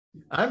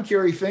I'm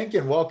Kerry Fink,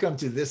 and welcome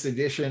to this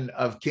edition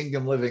of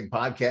Kingdom Living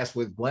Podcast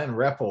with Glenn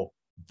Reppel.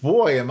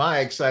 Boy, am I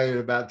excited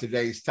about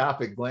today's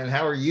topic, Glenn.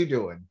 How are you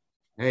doing?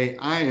 Hey,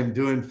 I am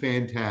doing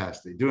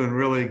fantastic, doing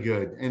really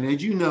good. And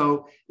as you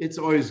know, it's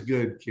always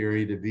good,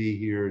 Kerry, to be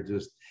here,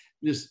 just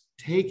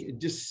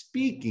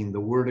speaking the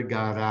word of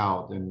God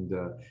out and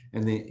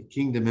the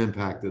kingdom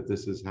impact that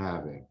this is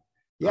having.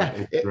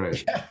 Yeah, It's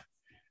great. yeah,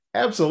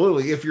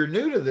 absolutely. If you're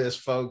new to this,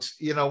 folks,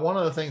 one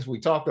of the things we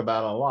talk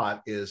about a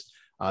lot is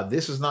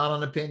this is not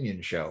an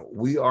opinion show.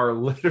 We are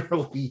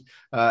literally,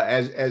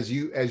 as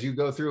you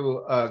go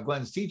through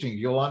Glenn's teaching,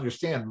 you'll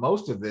understand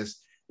most of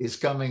this is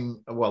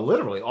coming. Well,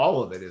 literally,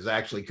 all of it is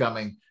actually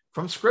coming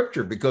from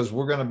Scripture, because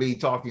we're going to be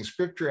talking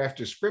Scripture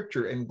after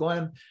Scripture. And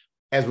Glenn,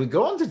 as we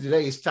go into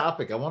today's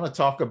topic, I want to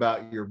talk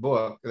about your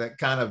book that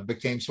kind of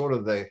became sort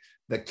of the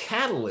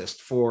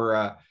catalyst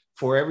for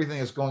everything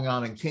that's going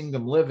on in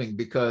Kingdom Living,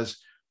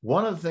 because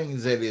one of the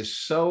things that is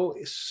so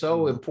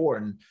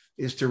important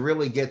is to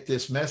really get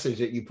this message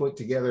that you put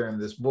together in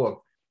this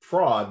book,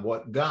 Fraud,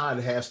 what God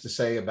has to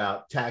say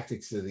about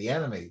tactics of the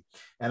enemy.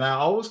 And I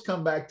always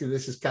come back to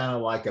this as kind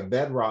of like a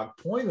bedrock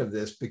point of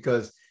this,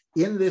 because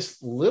in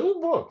this little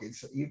book,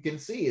 you can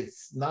see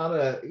it's not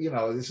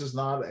this is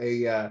not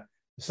a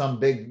some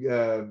big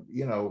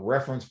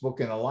reference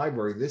book in a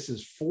library. This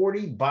is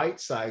 40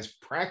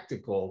 bite-sized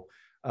practical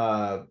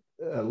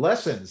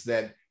lessons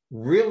that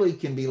really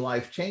can be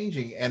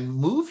life-changing and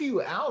move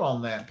you out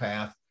on that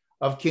path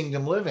of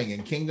kingdom living.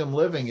 And kingdom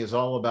living is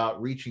all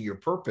about reaching your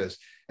purpose.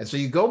 And so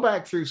you go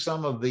back through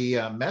some of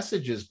the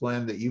messages,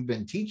 Glenn, that you've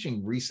been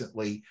teaching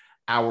recently.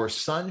 Our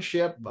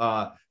sonship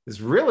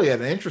is really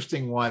an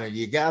interesting one, and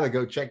you got to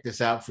go check this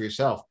out for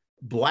yourself.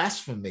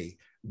 Blasphemy.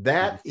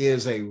 That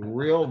is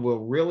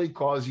will really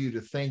cause you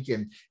to think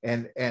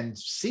and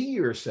see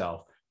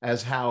yourself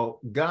as how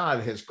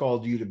God has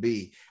called you to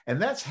be.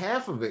 And that's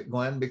half of it,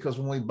 Glenn, because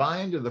when we buy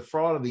into the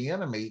fraud of the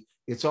enemy,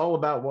 it's all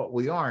about what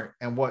we aren't.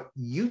 And what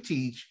you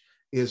teach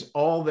is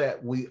all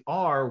that we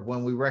are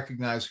when we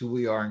recognize who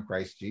we are in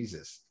Christ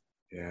Jesus.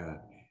 Yeah.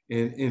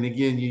 And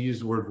again, you use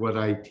the word "what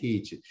I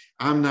teach."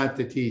 I'm not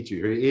the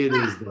teacher. It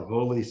is the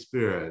Holy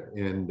Spirit.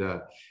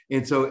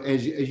 And so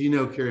as you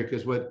know, Kerry,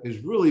 because what has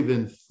really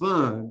been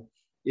fun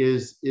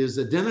is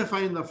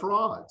identifying the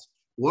frauds.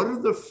 What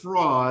are the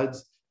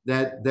frauds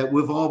that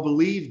we've all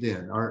believed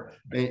in,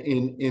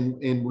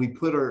 and we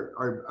put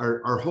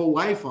our whole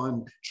life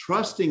on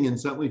trusting in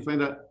something, we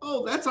find out,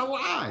 oh, that's a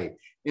lie.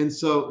 And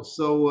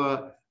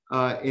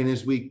and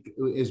as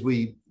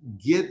we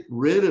get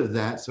rid of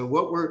that, so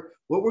what we're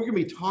going to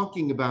be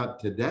talking about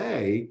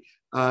today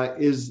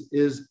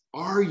is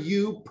are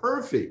you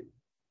perfect?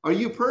 Are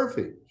you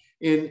perfect?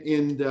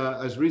 And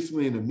I was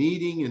recently in a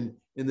meeting,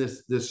 and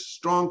this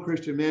strong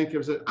Christian man came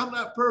and said, I'm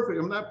not perfect.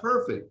 I'm not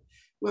perfect.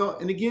 Well,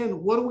 and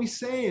again, what are we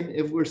saying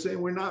if we're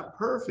saying we're not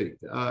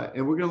perfect?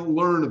 And we're going to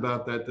learn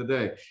about that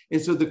today. And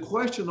so the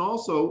question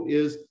also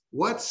is,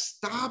 what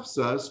stops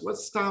us? What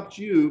stops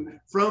you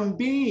from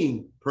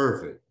being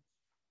perfect?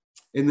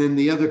 And then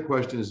the other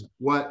question is,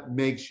 what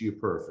makes you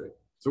perfect?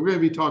 So we're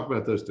going to be talking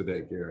about those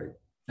today, Gary.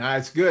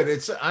 It's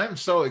good. I'm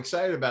so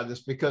excited about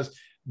this because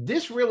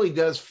this really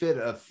does fit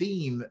a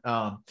theme.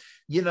 I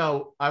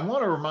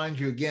want to remind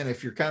you again,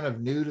 if you're kind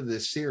of new to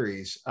this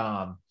series,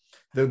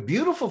 the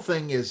beautiful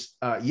thing is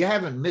you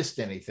haven't missed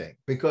anything,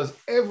 because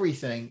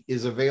everything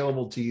is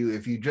available to you.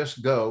 If you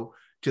just go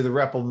to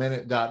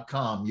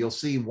thereppelminute.com, you'll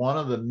see one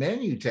of the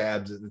menu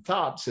tabs at the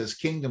top says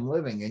Kingdom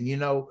Living.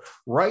 And,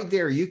 right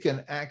there, you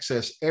can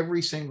access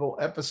every single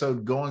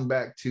episode going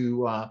back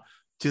to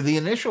the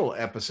initial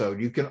episode.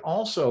 You can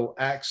also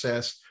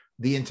access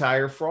the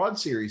entire Fraud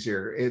series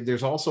here.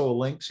 There's also a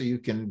link so you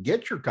can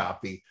get your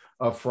copy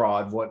of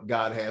Fraud, what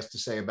God has to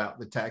say about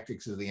the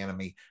tactics of the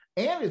enemy.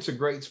 And it's a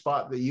great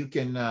spot that you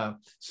can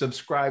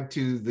subscribe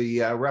to the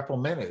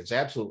Reppel Minute. It's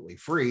absolutely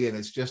free, and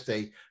it's just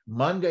a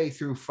Monday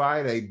through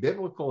Friday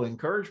biblical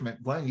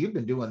encouragement. Glenn, you've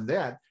been doing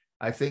that,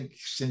 I think,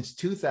 since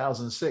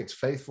 2006,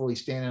 faithfully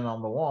standing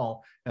on the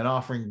wall and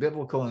offering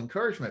biblical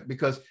encouragement,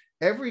 because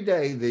every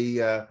day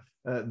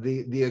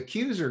the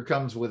accuser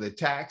comes with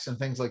attacks and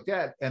things like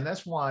that. And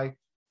that's why,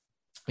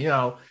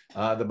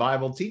 the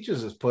Bible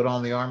teaches us, put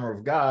on the armor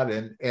of God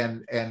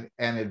and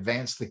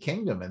advance the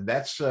kingdom. And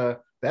that's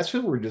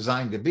who we're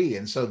designed to be.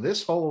 And so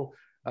this whole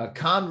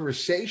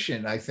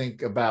conversation, I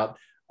think, about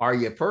are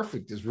you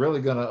perfect is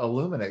really going to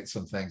illuminate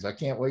some things. I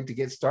can't wait to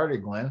get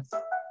started, Glenn.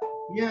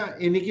 Yeah,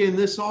 and again,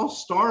 this all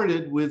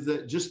started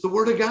with just the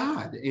Word of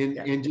God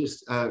and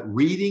just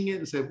reading it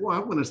and say, well,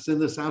 I want to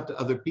send this out to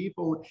other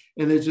people.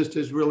 And it just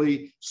has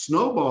really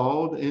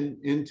snowballed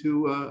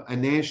into a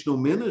national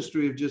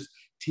ministry of just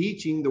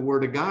teaching the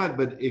Word of God.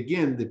 But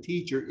again, the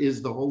teacher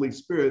is the Holy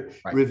Spirit,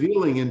 right,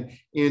 revealing.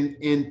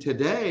 And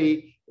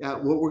today,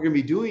 what we're going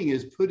to be doing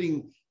is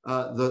putting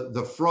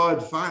the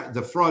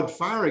fraud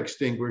fire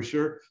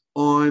extinguisher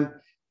on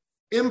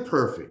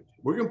imperfect.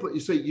 We're going to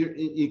put, so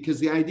because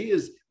the idea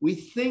is we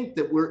think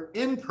that we're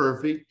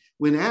imperfect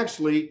when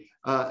actually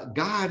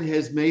God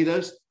has made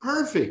us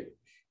perfect.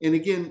 And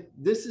again,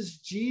 this is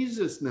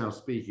Jesus now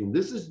speaking.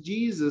 This is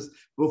Jesus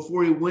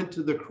before he went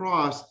to the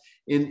cross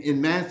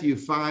in Matthew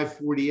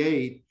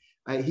 5:48.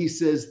 He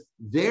says,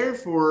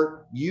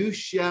 therefore you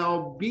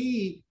shall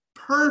be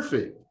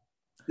perfect.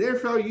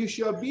 Therefore you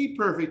shall be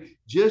perfect,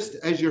 just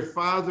as your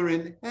Father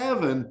in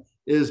heaven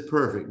is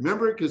perfect.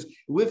 Remember, because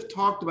we've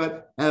talked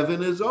about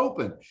heaven is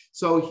open.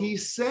 So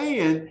he's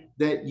saying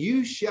that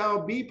you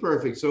shall be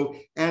perfect. So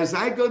as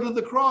I go to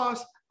the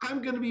cross,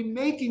 I'm going to be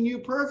making you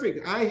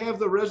perfect. I have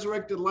the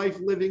resurrected life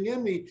living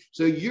in me.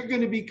 So you're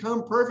going to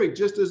become perfect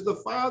just as the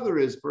Father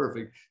is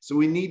perfect. So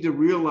we need to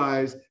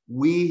realize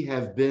we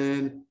have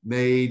been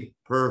made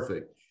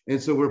perfect. And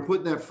so we're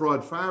putting that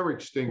fraud fire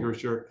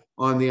extinguisher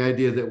on the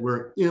idea that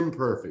we're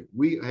imperfect.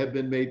 We have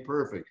been made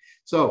perfect.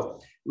 So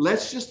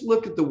let's just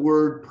look at the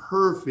word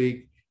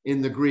perfect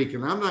in the Greek.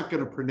 And I'm not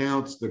going to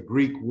pronounce the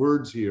Greek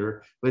words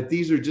here, but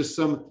these are just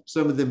some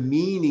of the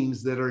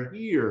meanings that are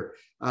here.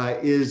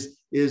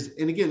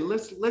 And again,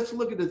 let's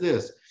look at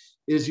this.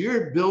 Is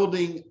you're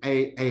building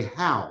a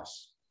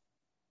house.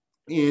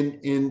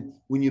 And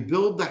when you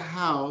build the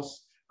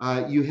house,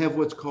 you have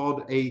what's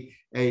called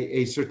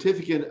a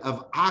certificate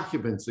of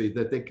occupancy,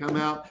 that they come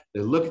out,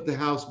 they look at the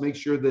house, make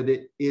sure that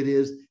it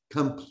is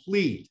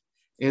complete,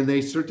 and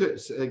they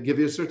give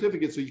you a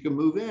certificate so you can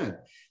move in.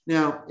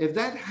 Now, if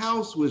that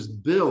house was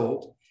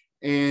built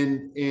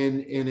and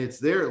it's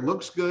there, it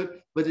looks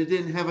good, but it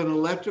didn't have an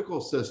electrical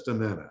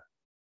system in it,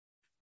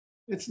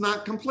 it's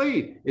not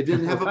complete. It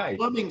didn't have a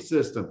plumbing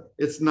system,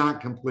 it's not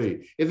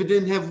complete. If it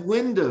didn't have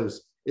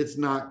windows, it's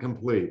not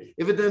complete.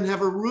 If it doesn't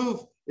have a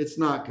roof, it's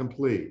not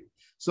complete.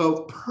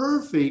 So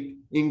perfect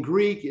in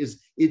Greek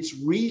is it's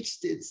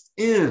reached its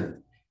end.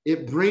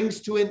 It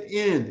brings to an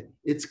end.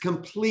 It's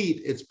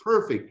complete. It's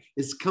perfect.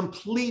 It's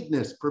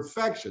completeness,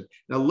 perfection.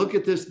 Now look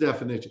at this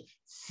definition.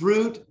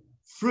 Fruit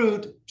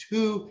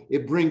to,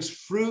 it brings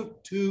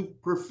fruit to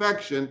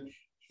perfection,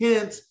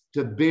 hence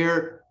to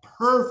bear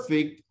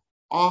perfect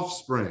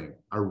offspring.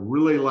 I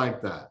really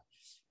like that.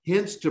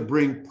 Hence to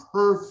bring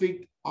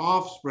perfect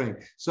offspring.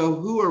 So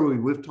who are we?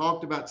 We've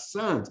talked about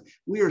sons.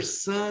 We are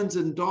sons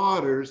and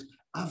daughters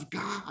of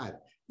God.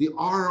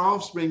 Our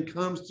offspring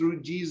comes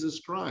through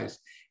Jesus Christ.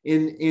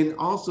 And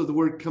also the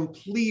word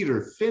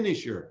completer,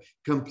 finisher,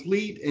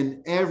 complete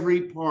in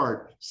every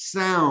part,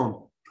 sound,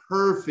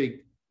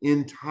 perfect,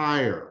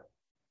 entire.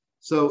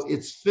 So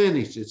it's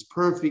finished, it's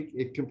perfect,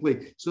 it's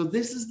complete. So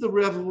this is the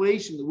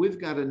revelation that we've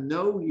got to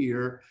know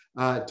here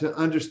to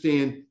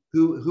understand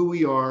who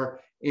we are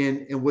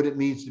and what it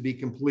means to be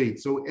complete.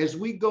 So as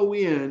we go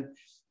in,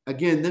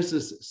 again, this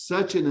is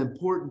such an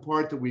important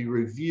part that we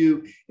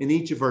review in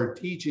each of our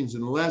teachings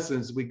and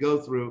lessons we go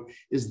through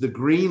is the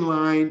green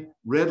line,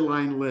 red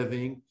line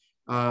living.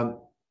 And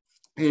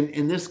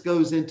this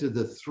goes into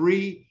the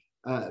three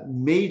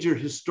major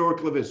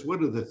historical events.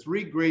 What are the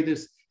three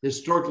greatest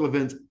historical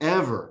events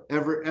ever?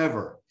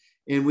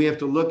 And we have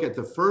to look at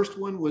the first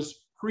one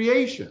was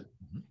creation.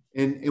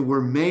 And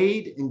we're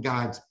made in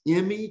God's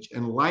image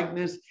and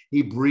likeness.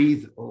 He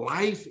breathed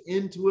life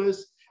into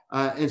us.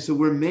 And so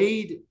we're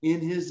made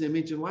in his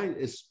image and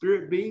likeness as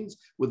spirit beings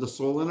with a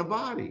soul and a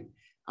body.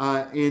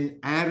 And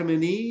Adam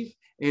and Eve,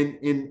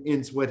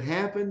 and what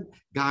happened,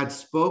 God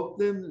spoke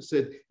them and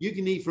said, you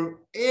can eat from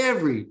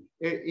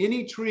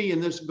any tree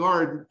in this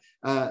garden.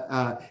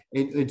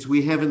 And so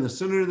we have in the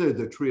center there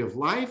the tree of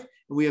life,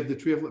 and we have the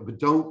tree of life, but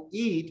don't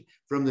eat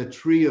from the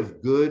tree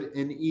of good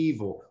and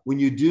evil. When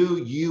you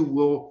do, you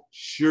will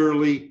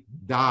surely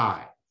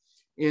die.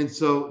 And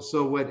so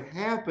what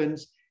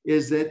happens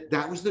is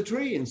that was the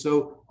tree. And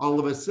so all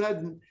of a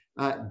sudden,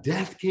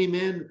 death came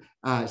in,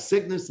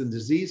 sickness and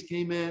disease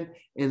came in,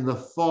 and the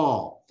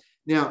fall.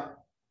 Now,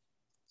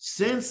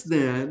 since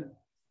then,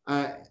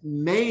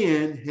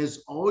 man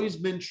has always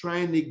been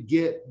trying to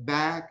get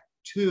back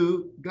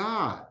to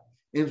God.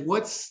 And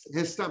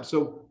has stopped?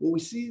 So what we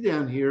see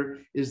down here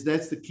is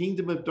that's the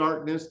kingdom of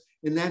darkness,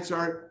 and that's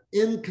our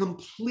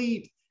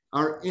incomplete,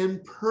 our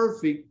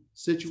imperfect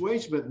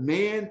situation. But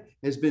man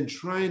has been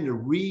trying to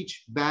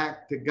reach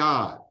back to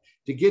God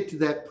to get to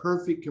that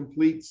perfect,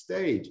 complete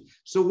stage.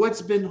 So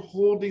what's been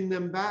holding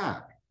them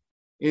back?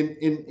 And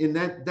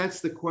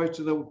that's the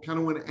question that we kind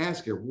of want to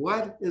ask here.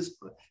 What has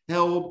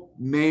held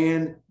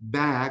man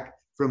back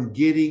from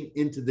getting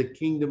into the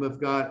kingdom of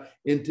God,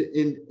 in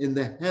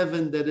the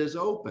heaven that is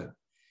open?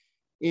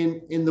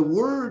 In the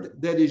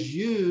word that is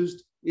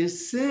used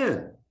is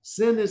sin.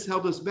 Sin has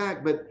held us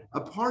back. But a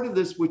part of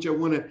this, which I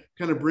want to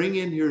kind of bring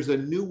in here, is a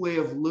new way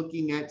of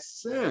looking at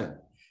sin.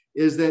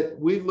 Is that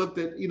we look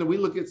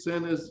at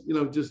sin as,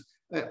 just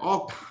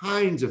all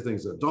kinds of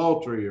things,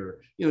 adultery, or,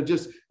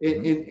 just,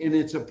 and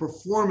it's a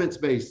performance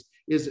based,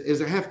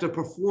 is I have to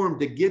perform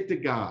to get to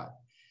God.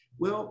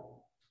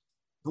 Well,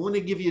 I want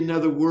to give you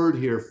another word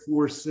here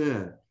for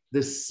sin.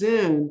 The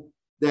sin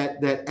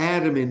that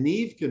Adam and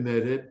Eve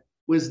committed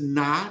was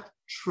not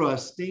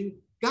trusting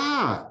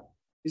God.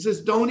 He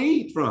says, don't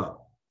eat from.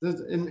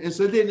 And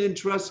so they didn't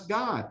trust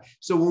God.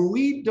 So when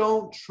we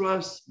don't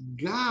trust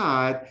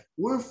God,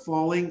 we're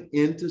falling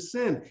into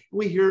sin.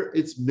 We hear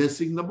it's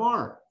missing the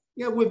mark.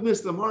 yeah, we've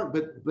missed the mark.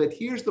 But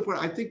here's the part.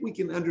 I think we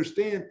can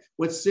understand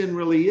what sin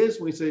really is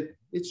when we say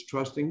it's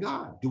trusting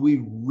God. Do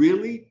we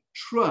really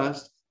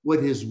trust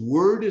what his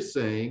word is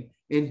saying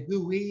and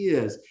who he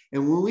is?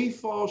 And when we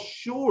fall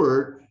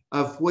short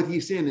of what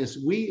he's saying is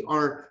when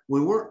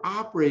we're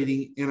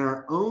operating in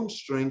our own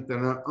strength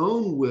and our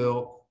own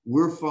will,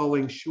 we're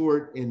falling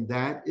short, and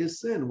that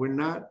is sin. We're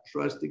not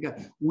trusting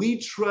God. We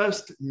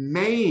trust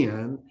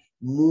man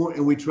more,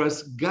 and we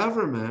trust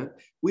government.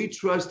 We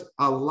trust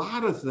a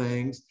lot of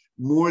things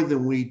more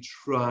than we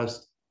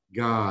trust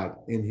God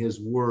and his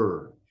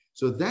word.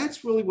 So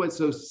that's really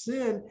so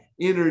sin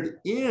entered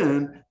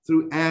in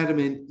through Adam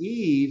and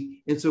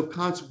Eve. And so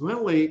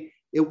consequently,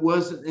 it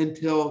wasn't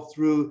until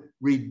through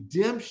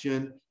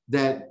redemption,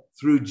 that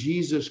through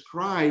Jesus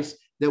Christ,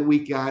 that we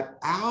got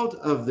out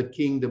of the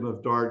kingdom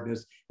of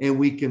darkness and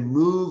we can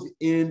move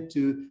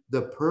into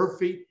the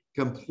perfect,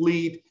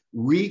 complete,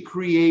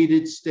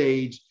 recreated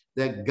stage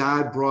that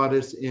God brought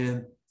us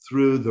in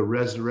through the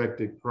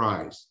resurrected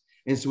Christ.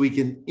 And so we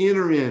can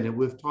enter in, and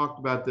we've talked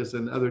about this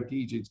in other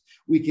teachings,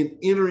 we can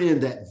enter in,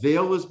 that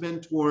veil has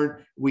been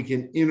torn, we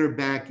can enter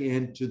back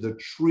into the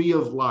tree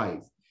of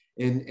life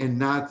and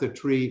not the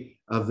tree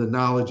of the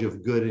knowledge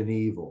of good and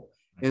evil.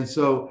 And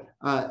so,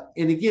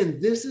 and again,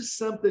 this is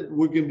something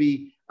we're going to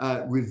be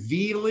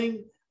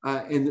revealing,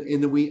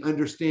 and that we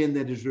understand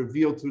that is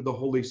revealed through the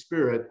Holy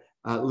Spirit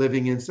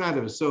living inside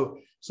of us. So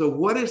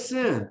what is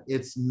sin?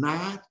 It's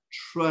not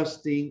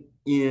trusting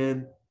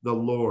in the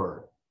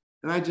Lord.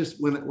 And I just,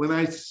 when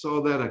I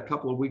saw that a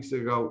couple of weeks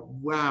ago,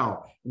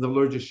 wow, and the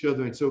Lord just showed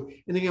me. So,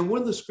 and again,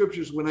 one of the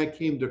scriptures when I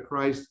came to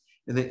Christ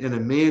and a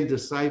man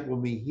discipled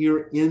me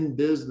here in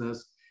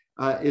business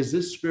is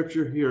this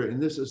scripture here.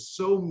 And this is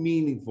so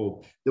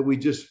meaningful that we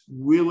just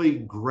really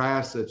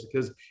grasp it,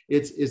 because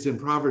it's in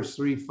Proverbs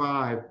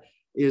 3:5,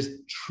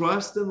 is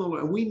trust in the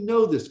Lord. And we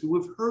know this, because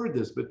we've heard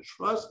this, but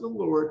trust in the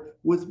Lord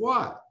with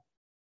what?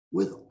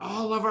 With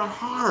all of our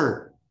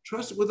heart.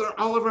 Trust with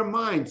all of our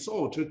mind,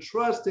 soul, to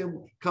trust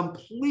him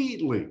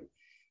completely.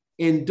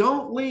 And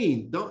don't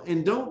lean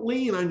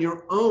on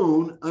your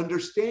own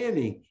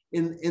understanding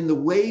in the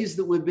ways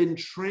that we've been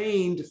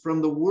trained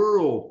from the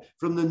world,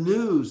 from the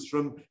news,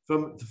 from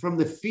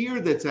the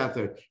fear that's out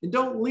there. And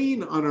don't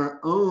lean on our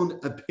own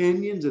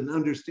opinions and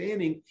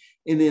understanding.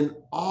 And in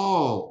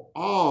all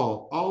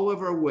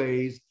of our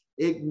ways,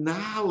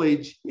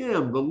 acknowledge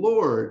him, the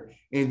Lord,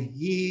 and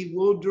he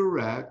will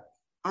direct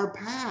our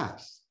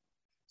paths.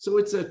 So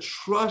it's a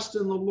trust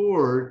in the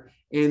Lord.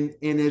 And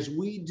as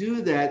we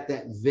do that,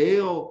 that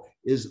veil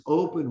is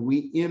open.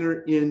 We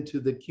enter into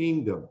the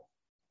kingdom.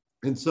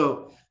 And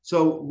so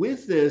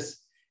with this,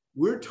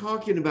 we're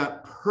talking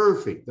about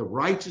perfect, the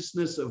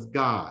righteousness of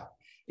God.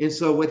 And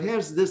so what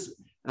has this,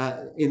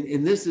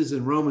 and this is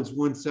in Romans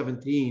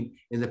 1:17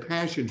 in the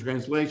Passion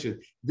Translation,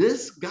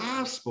 this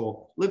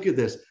gospel, look at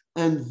this,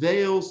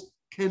 unveils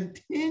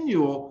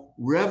continual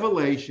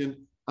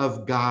revelation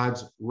of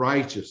God's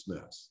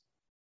righteousness.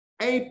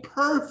 A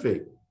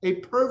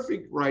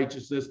perfect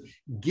righteousness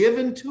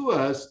given to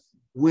us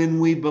when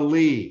we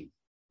believe.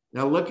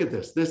 Now look at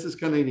this. This is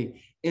kind of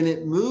neat. And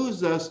it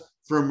moves us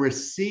from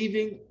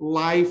receiving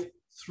life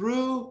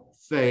through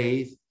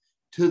faith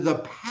to the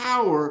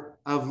power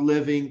of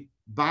living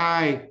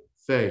by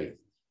faith.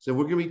 So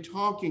we're going to be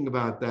talking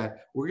about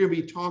that. We're going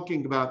to be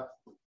talking about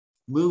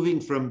moving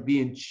from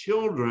being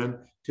children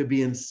to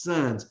being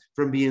sons,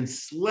 from being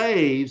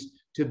slaves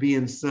to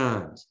being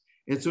sons.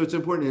 And so it's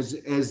important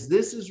as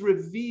this is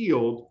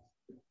revealed,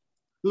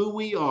 who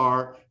we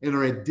are and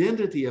our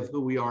identity of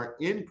who we are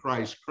in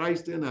Christ,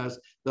 Christ in us,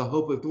 the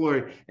hope of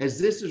glory. As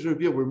this is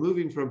revealed, we're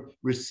moving from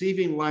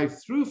receiving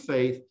life through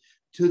faith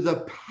to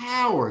the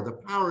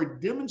power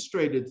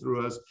demonstrated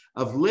through us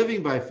of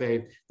living by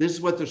faith. This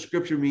is what the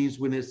scripture means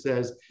when it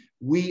says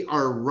we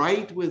are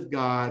right with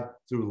God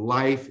through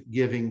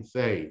life-giving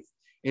faith.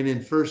 And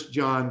in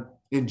John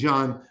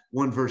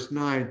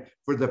 1:9,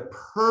 for the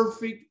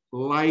perfect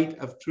light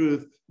of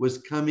truth was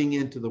coming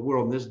into the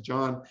world. And this is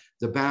John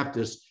the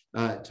Baptist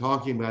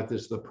talking about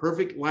this. The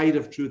perfect light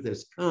of truth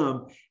has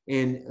come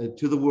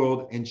to the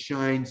world and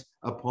shines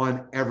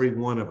upon every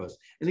one of us.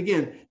 And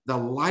again, the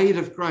light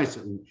of Christ.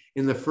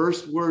 In the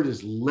first word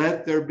is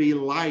let there be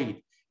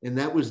light. And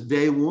that was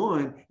day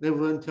one. And it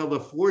was until the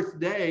fourth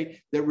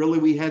day that really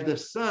we had the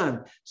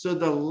sun. So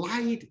the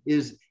light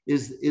is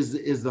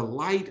the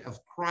light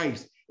of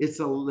Christ. It's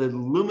the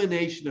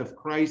illumination of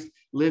Christ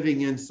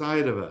living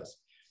inside of us.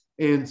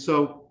 And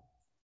so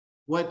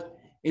what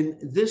in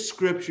this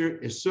scripture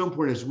is so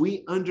important as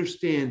we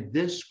understand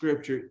this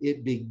scripture,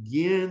 it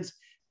begins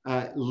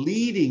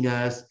leading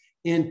us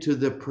into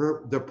the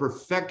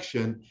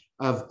perfection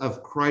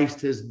of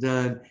Christ has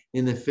done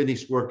in the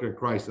finished work of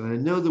Christ. And I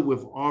know that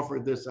we've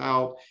offered this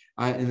out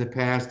in the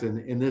past,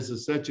 and this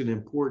is such an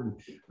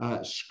important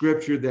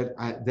scripture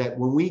that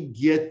when we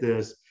get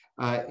this,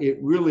 it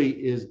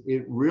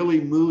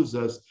really moves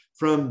us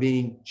from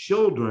being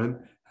children,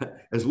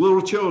 as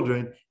little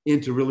children,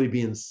 into really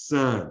being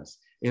sons.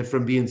 and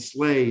from being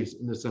slaves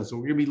in the Son. So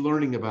we're going to be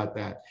learning about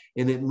that.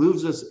 And it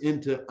moves us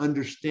into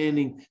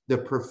understanding the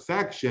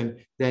perfection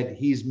that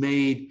he's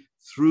made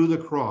through the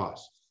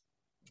cross.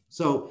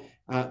 So,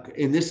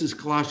 and this is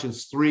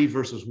Colossians 3,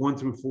 verses 1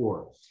 through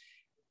 4.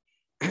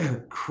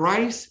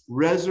 Christ's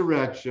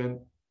resurrection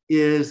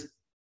is,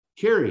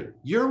 Carrie,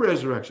 your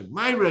resurrection,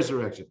 my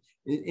resurrection.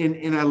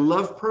 And I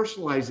love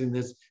personalizing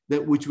this,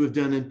 that which we've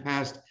done in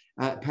past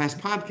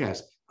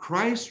podcasts.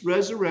 Christ's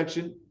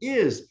resurrection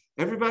is,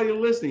 everybody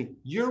listening,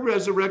 your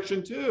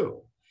resurrection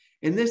too.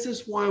 And this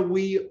is why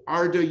we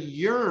are to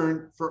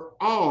yearn for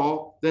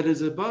all that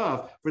is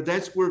above, for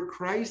that's where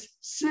Christ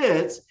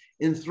sits,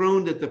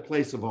 enthroned at the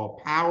place of all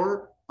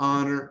power,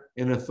 honor,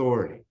 and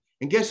authority.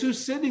 And guess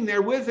who's sitting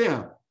there with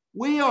him?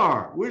 We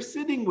are. We're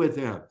sitting with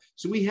him.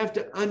 So we have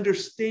to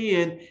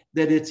understand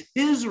that it's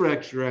his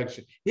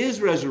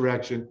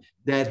resurrection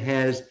that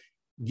has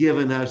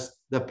given us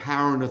the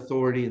power and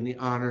authority and the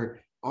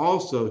honor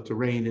also to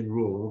reign and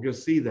rule. We're going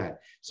to see that.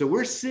 So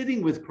we're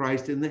sitting with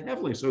Christ in the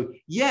heavenly. So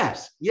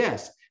yes,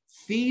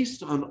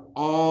 feast on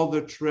all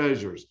the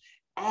treasures,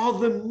 all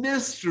the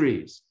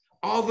mysteries,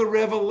 all the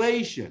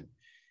revelation.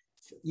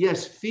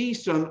 Yes,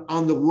 feast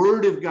on the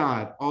word of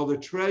God, all the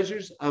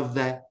treasures of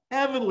the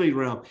heavenly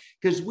realm,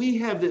 because we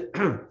have this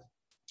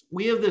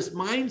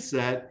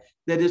mindset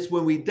that it's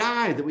when we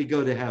die that we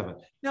go to heaven.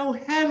 No,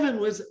 heaven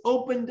was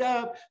opened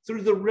up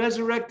through the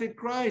resurrected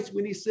Christ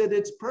when he said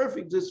it's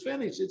perfect, it's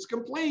finished, it's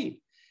complete.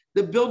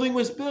 The building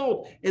was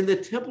built, and the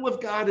temple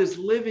of God is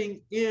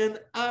living in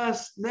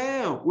us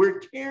now. We're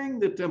carrying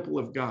the temple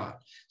of God.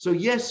 So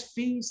yes,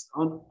 feast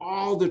on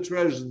all the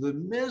treasures, the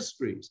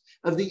mysteries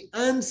of the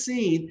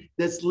unseen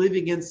that's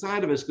living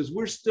inside of us, because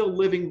we're still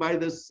living by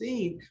the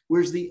seen,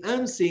 whereas the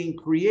unseen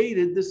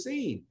created the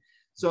seen.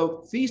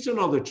 So feast on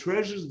all the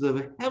treasures of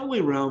the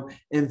heavenly realm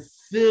and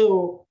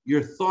fill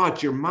your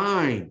thoughts, your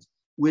mind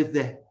with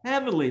the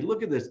heavenly,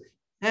 look at this,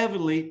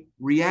 heavenly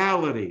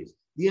realities,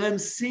 the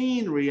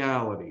unseen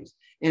realities.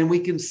 And we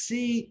can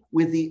see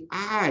with the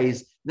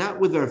eyes, not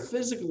with our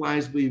physical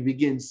eyes, but we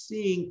begin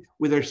seeing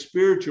with our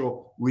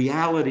spiritual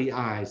reality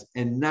eyes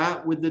and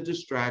not with the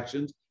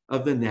distractions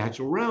of the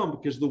natural realm,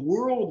 because the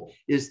world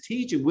is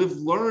teaching. We've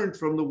learned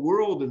from the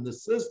world and the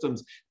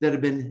systems that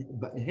have been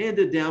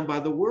handed down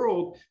by the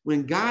world,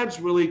 when God's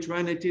really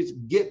trying to teach,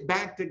 get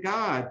back to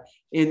God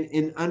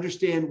and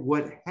understand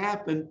what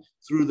happened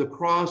through the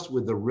cross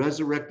with the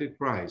resurrected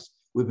Christ.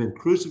 We've been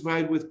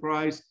crucified with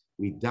Christ.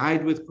 We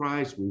died with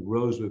Christ. We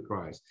rose with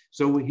Christ.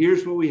 So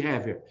here's what we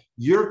have here.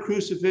 Your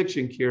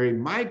crucifixion, Carrie,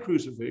 my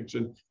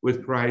crucifixion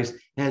with Christ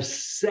has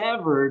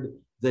severed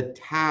the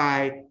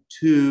tie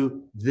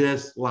to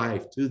this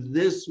life, to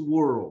this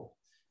world,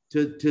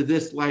 to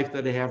this life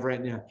that I have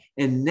right now.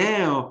 And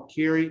now,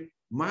 Carrie,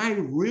 my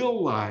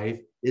real life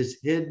is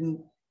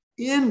hidden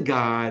in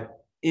God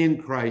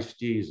in Christ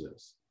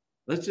Jesus.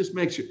 Let's just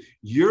make sure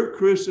your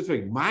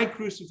crucifixion, my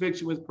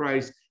crucifixion with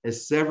Christ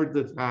has severed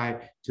the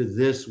tie to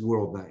this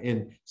world.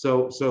 And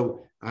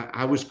so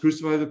I was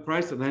crucified with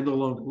Christ, and I no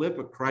longer live,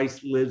 but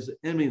Christ lives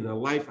in me. The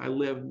life I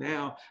live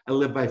now, I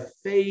live by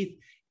faith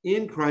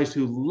in Christ,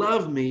 who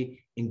loved me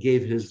and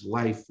gave his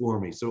life for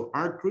me. So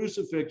our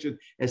crucifixion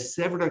has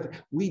severed our,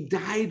 we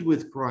died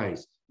with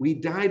Christ. We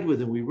died with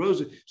him. We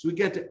rose. So we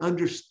got to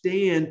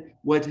understand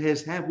what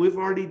has happened. We've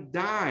already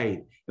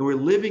died and we're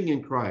living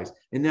in Christ.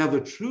 And now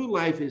the true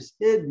life is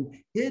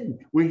hidden.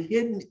 We're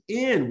hidden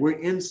in,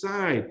 we're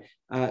inside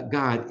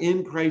God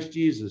in Christ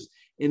Jesus.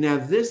 And now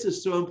this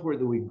is so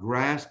important that we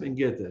grasp and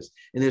get this.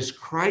 And as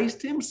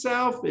Christ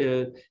himself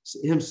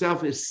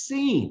is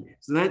seen,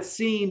 so that's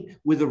seen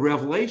with the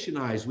revelation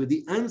eyes, with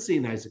the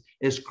unseen eyes,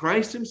 as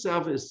Christ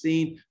himself is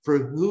seen for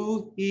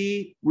who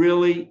he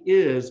really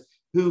is,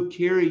 who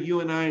Carrie,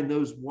 you and I, and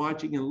those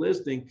watching and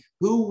listening,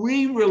 who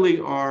we really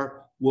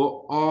are,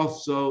 will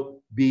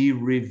also be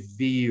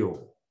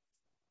revealed.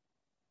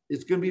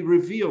 It's going to be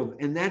revealed,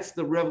 and that's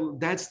the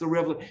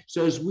revelation.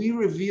 So as we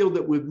reveal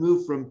that we've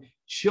moved from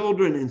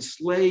children and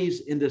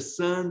slaves into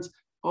sons,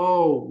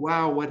 oh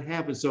wow, what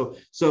happened? So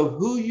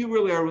who you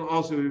really are will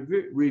also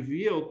be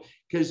revealed,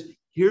 because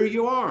here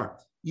you are.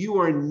 You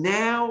are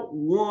now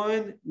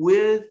one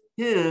with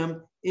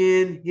him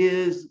in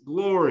his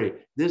glory.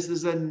 This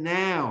is a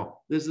now.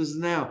 This is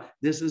now.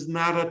 This is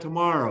not a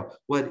tomorrow.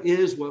 What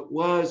is, what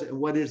was, and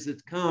what is to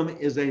come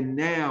is a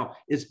now.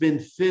 It's been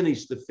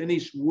finished. The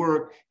finished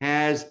work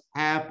has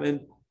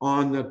happened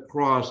on the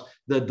cross.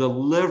 The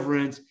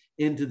deliverance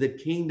into the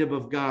kingdom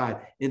of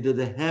God, into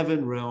the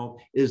heaven realm,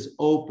 is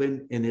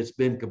open, and it's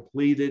been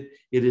completed.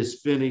 It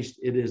is finished.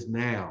 It is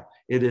now.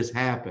 It has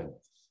happened.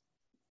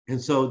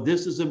 And so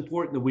this is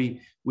important that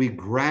we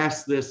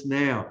grasp this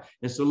now.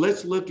 And so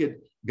let's look at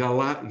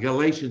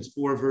Galatians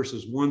 4,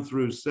 verses 1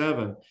 through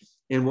 7.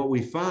 And what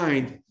we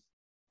find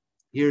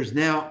here is,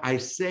 now I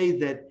say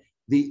that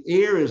the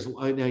heir is,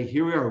 now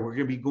here we are, we're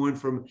going to be going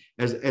from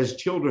as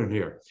children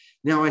here.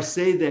 Now I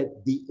say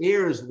that the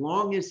heir, as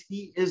long as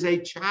he is a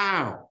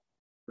child,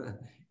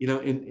 you know,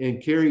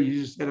 and Carrie,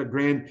 you just had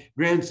a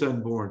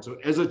grandson born. So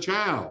as a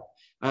child,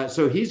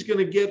 so he's going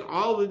to get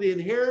all of the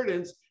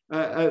inheritance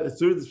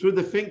through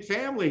the Fink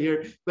family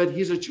here, but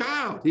he's a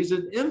child. He's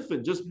an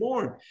infant, just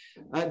born.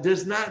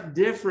 Does not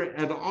differ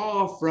at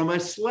all from a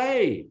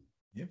slave.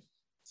 Yeah.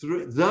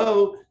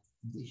 Though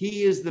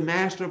he is the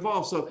master of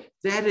all. So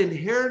that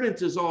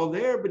inheritance is all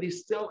there, but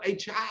he's still a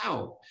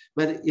child,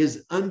 but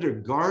is under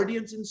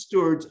guardians and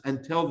stewards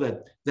until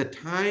the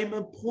time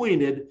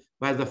appointed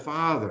by the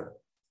Father.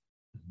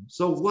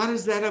 So what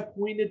is that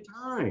appointed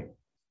time?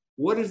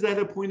 What is that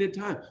appointed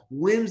time?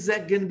 When's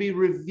that going to be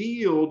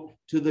revealed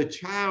to the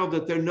child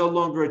that they're no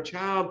longer a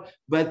child,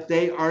 but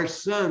they are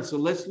sons? So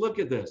let's look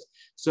at this.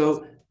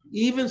 So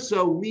even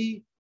so,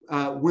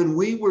 when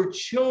we were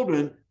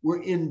children,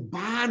 we're in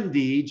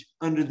bondage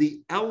under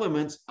the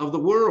elements of the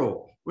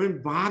world. We're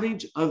in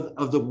bondage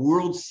of the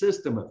world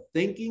system of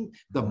thinking,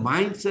 the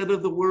mindset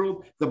of the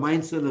world, the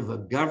mindset of the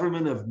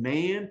government of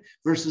man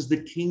versus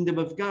the kingdom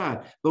of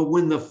God. But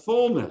when the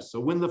fullness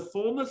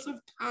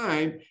of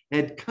time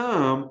had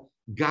come,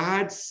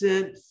 God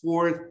sent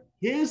forth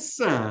his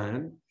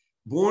son,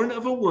 born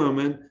of a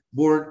woman,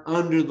 born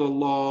under the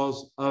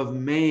laws of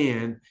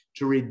man,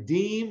 to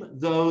redeem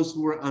those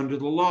who are under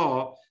the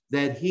law,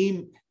 that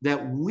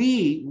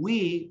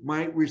we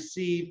might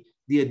receive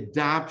the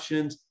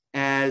adoptions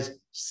as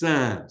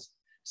sons.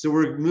 So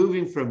we're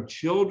moving from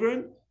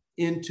children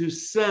into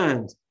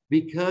sons.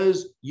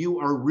 Because you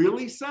are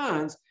really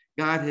sons,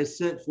 God has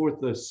sent forth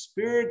the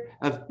Spirit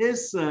of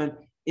his Son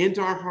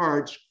into our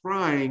hearts,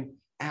 crying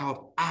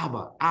out,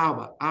 Abba,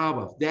 Abba,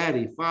 Abba,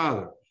 Daddy,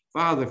 Father,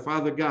 Father,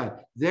 Father God.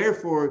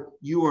 Therefore,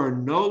 you are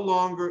no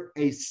longer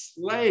a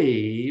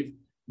slave,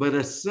 but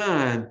a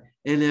son.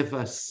 And if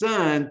a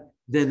son,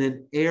 then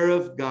an heir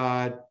of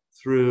God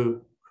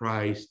through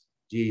Christ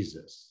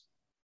Jesus.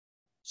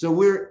 So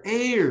we're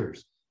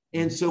heirs.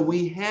 And so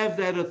we have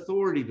that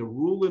authority to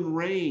rule and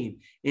reign,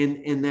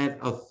 and that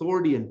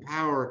authority and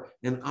power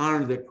and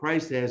honor that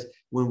Christ has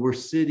when we're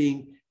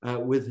sitting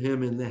with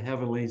him in the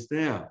heavenlies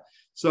now.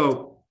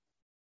 So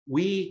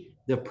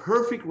the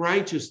perfect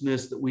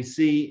righteousness that we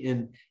see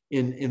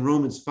in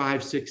Romans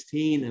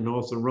 5:16 and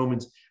also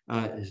Romans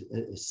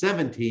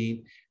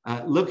 17,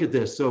 look at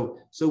this. So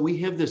we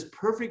have this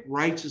perfect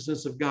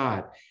righteousness of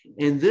God,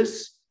 and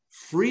this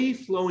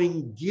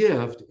free-flowing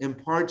gift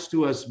imparts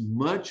to us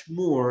much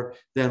more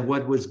than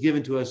what was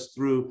given to us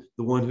through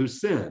the one who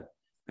sinned,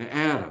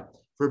 Adam.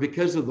 For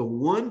because of the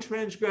one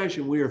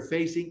transgression, we are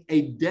facing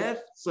a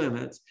death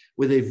sentence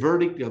with a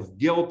verdict of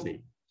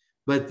guilty.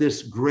 But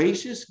this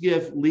gracious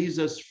gift leaves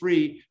us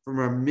free from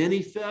our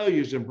many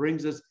failures and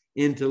brings us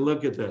into,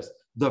 look at this,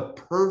 the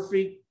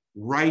perfect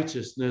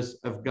righteousness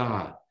of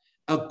God,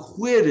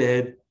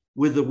 acquitted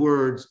with the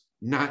words,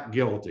 not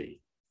guilty.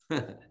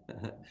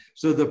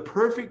 So the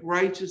perfect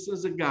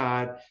righteousness of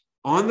God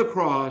on the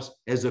cross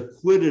has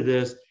acquitted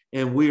us,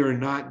 and we are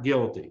not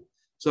guilty.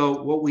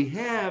 So what we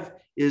have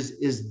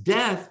is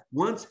death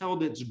once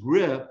held its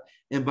grip,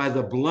 and by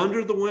the blunder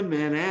of the one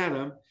man,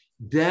 Adam,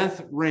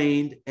 death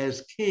reigned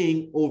as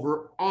king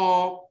over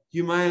all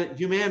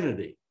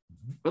humanity.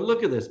 But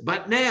look at this.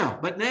 But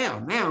now,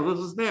 this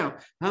is now.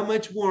 How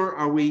much more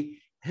are we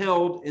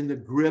held in the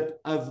grip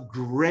of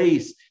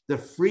grace, the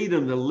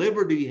freedom, the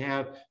liberty we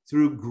have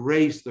through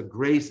grace, the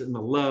grace and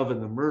the love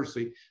and the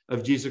mercy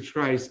of Jesus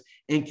Christ,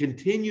 and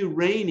continue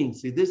reigning.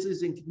 See, this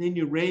is in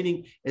continue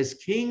reigning as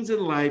kings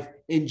in life,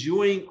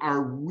 enjoying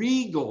our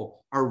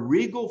regal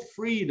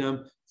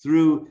freedom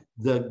through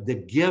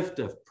the gift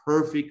of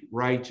perfect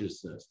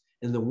righteousness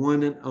and the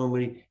one and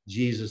only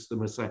Jesus, the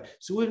Messiah.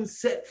 So we've been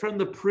set from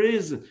the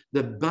prison,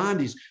 the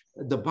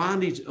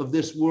bondage of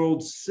this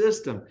world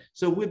system.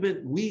 So we've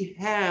been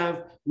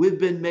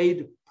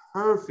made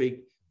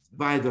perfect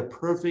by the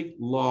perfect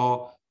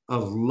law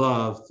of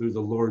love through the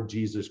Lord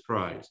Jesus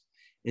Christ.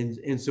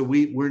 And so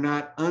we're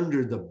not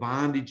under the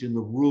bondage and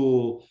the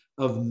rule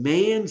of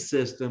man's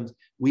systems.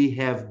 We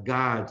have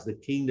God's, the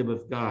kingdom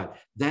of God,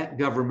 that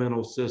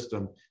governmental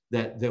system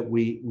that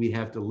we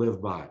have to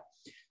live by.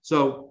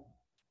 So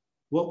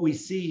what we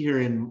see here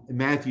in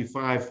Matthew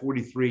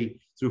 5:43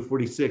 through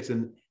 46,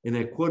 and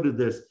I quoted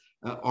this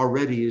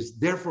already, is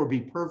therefore be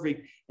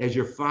perfect as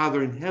your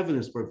Father in heaven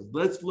is perfect.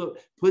 Let's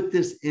put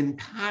this in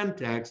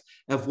context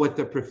of what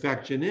the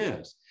perfection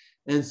is.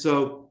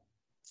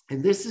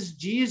 And this is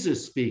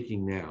Jesus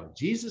speaking now.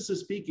 Jesus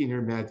is speaking here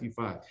in Matthew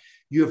 5.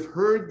 You have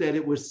heard that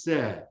it was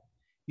said,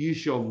 you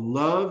shall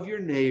love your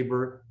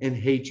neighbor and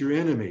hate your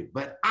enemy.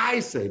 But I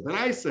say,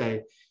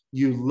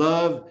 you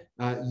love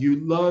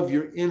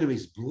your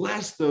enemies.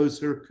 Bless those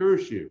who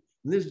curse you.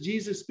 And this is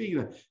Jesus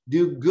speaking.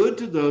 Do good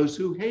to those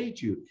who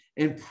hate you,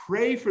 and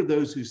pray for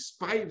those who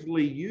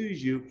spitefully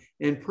use you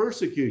and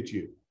persecute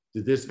you.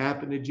 Did this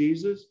happen to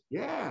Jesus?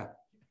 Yeah.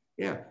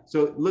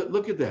 So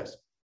look at this.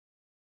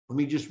 Let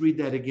me just read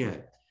that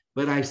again.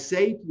 But I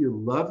say to you,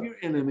 love your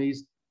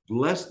enemies,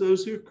 bless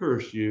those who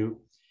curse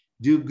you,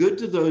 do good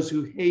to those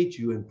who hate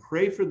you, and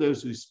pray for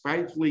those who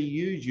spitefully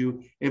use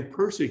you and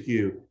persecute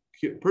you.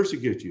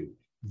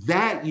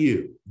 That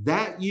you.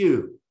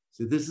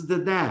 So this is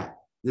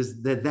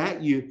that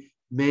you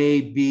may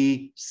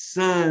be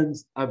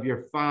sons of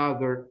your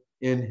Father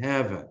in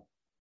heaven.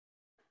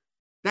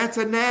 That's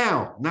a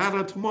now, not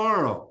a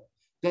tomorrow.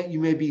 That you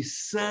may be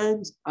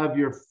sons of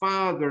your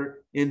Father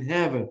in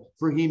heaven,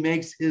 for he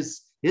makes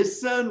his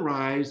sun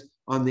rise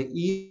on the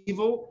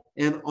evil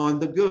and on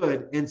the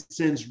good, and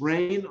sends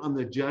rain on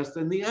the just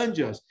and the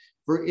unjust.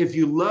 For if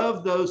you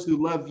love those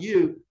who love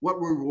you, what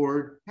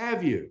reward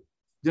have you?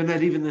 Do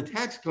not even the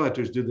tax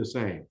collectors do the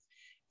same?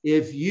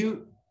 If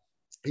you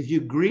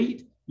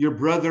greet your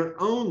brother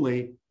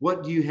only,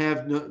 what do you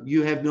have?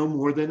 You have no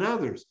more than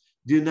others.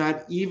 Do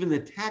not even the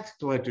tax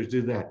collectors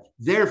do that?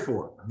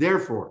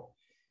 Therefore,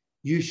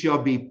 you shall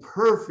be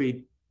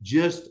perfect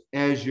just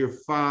as your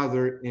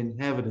Father in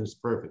heaven is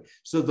perfect.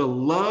 So the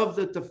love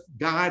that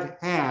God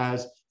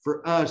has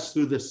for us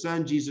through the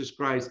Son, Jesus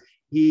Christ,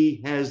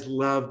 he has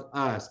loved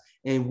us.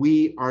 And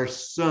we are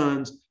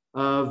sons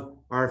of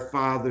our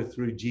Father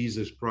through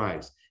Jesus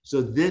Christ.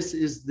 So this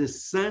is the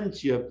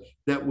sonship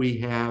that we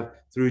have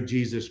through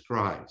Jesus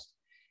Christ.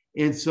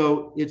 And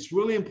so it's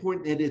really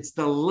important that it's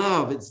the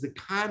love, it's the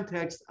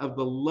context of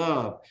the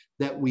love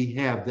that we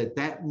have,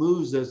 that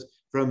moves us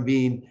from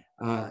being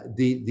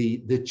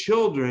the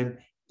children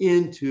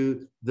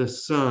into the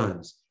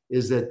sons,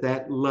 is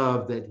that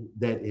love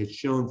that is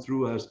shown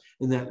through us,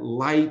 and that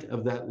light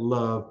of that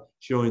love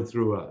showing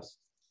through us.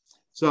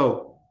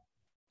 So,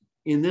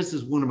 and this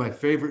is one of my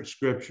favorite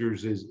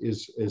scriptures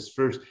is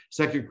first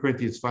 2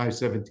 Corinthians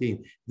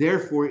 5:17.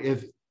 Therefore,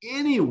 if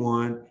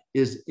anyone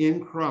is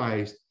in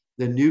Christ,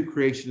 the new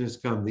creation has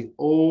come. The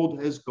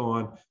old has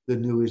gone, the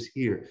new is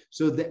here.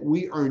 So that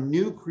we are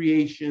new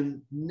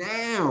creation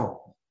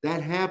now.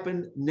 That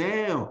happened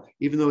now.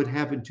 Even though it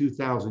happened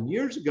 2,000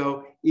 years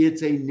ago,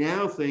 it's a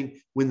now thing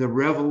when the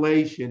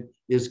revelation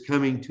is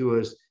coming to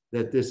us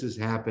that this has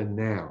happened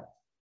now.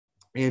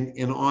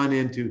 And on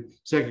into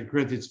 2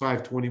 Corinthians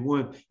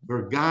 5:21,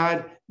 for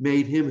God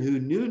made him who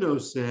knew no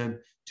sin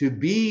to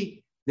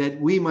be that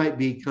we might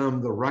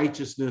become the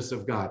righteousness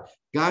of God.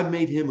 God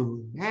made him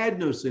who had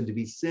no sin to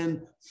be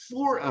sin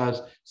for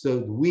us so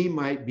that we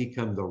might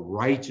become the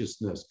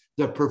righteousness,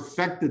 the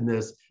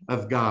perfectedness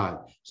of God.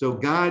 So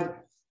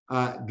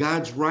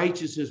God's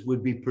righteousness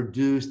would be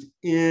produced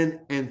in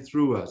and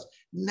through us,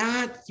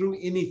 not through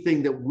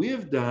anything that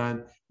we've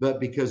done, but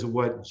because of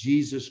what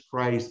Jesus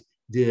Christ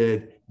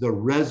did, the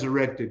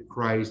resurrected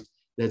Christ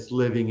that's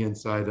living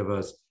inside of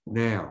us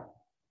now.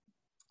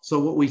 So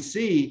what we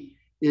see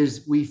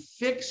is we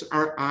fix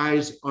our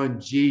eyes on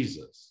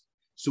Jesus.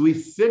 So we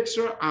fix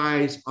our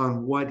eyes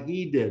on what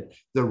he did,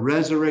 the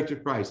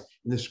resurrected Christ.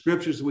 In the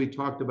scriptures we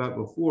talked about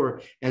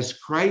before, as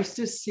Christ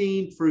is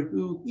seen for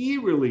who he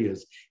really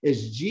is,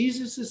 as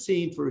Jesus is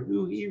seen for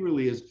who he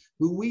really is,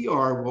 who we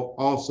are will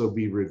also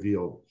be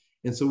revealed.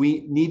 And so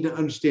we need to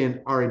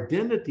understand our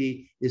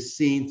identity is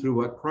seen through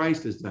what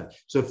Christ has done.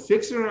 So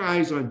fixing our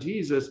eyes on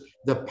Jesus,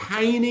 the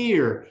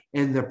pioneer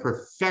and the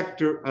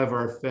perfecter of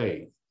our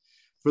faith.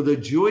 For the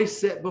joy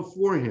set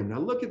before him. Now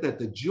look at that.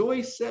 The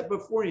joy set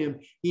before him,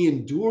 he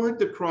endured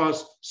the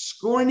cross,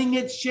 scorning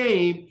its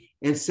shame,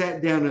 and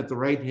sat down at the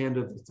right hand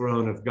of the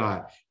throne of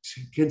God.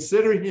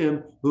 Consider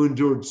him who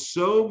endured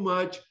so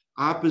much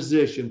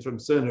opposition from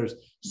sinners,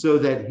 so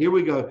that, here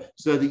we go,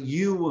 so that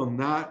you will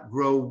not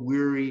grow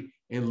weary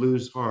and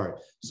lose heart.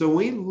 So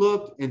we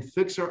look and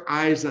fix our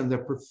eyes on the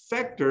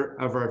perfecter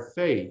of our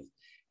faith.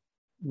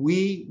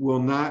 We will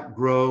not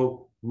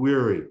grow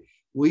weary.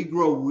 We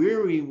grow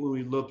weary when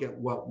we look at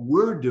what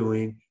we're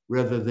doing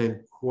rather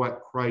than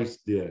what Christ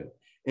did.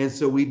 And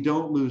so we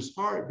don't lose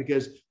heart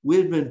because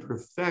we've been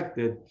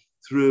perfected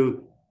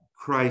through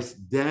Christ's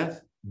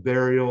death,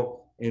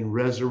 burial, and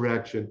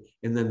resurrection,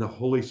 and then the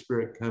Holy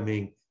Spirit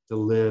coming to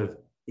live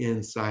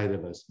inside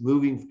of us,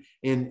 moving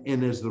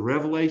and as the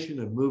revelation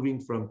of moving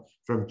from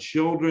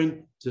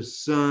children to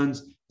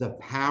sons, the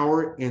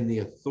power and the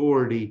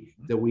authority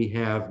that we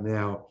have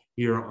now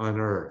here on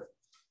earth.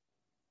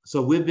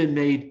 So we've been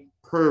made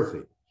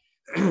perfect,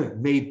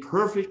 made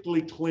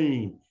perfectly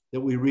clean, that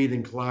we read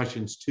in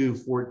Colossians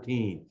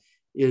 2:14,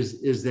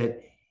 is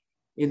that,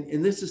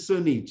 and this is so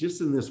neat,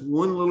 just in this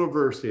one little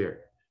verse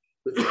here,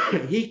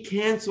 he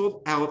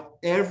canceled out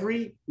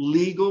every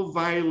legal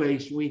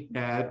violation we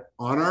had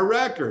on our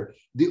record,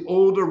 the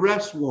old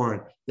arrest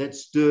warrant that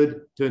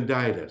stood to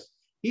indict us.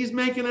 He's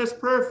making us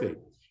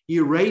perfect. He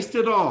erased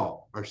it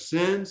all, our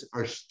sins,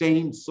 our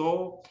stained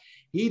soul.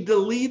 He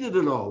deleted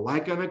it all,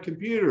 like on a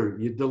computer.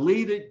 You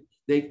delete it,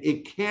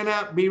 it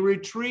cannot be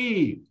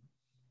retrieved.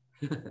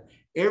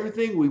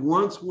 Everything we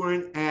once were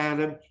in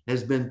Adam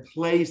has been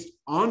placed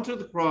onto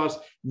the cross,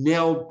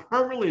 nailed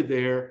permanently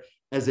there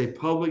as a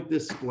public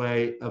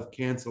display of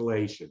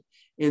cancellation.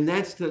 And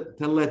that's to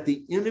let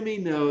the enemy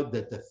know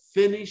that the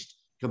finished,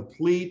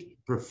 complete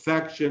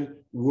perfection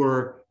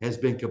work has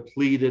been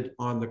completed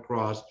on the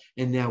cross.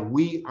 And now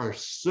we are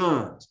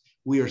sons.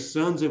 We are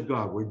sons of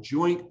God. We're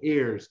joint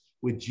heirs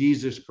with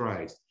Jesus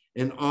Christ.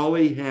 And all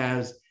he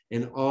has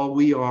and all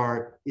we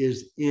are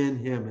is in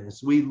him. And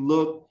so we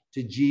look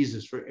to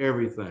Jesus for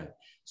everything.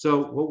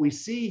 So what we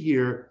see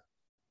here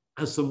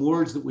are some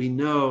words that we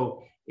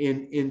know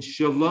in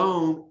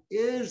shalom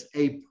is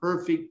a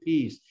perfect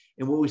peace.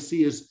 And what we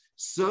see is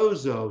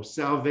sozo,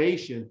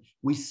 salvation,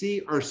 we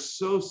see are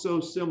so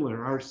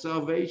similar. Our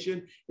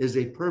salvation is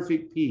a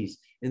perfect peace,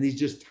 and these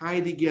just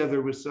tie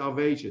together with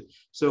salvation.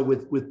 So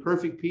with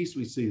perfect peace,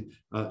 we see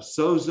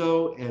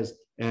sozo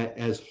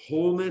as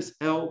wholeness,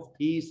 health,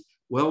 peace,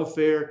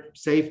 welfare,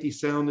 safety,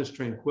 soundness,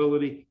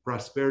 tranquility,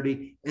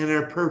 prosperity, and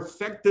our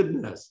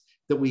perfectedness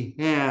that we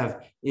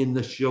have in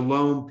the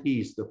shalom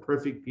peace, the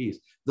perfect peace,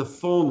 the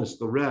fullness,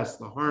 the rest,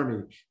 the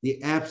harmony,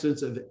 the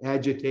absence of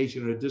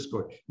agitation or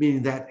discord,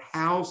 meaning that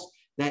house,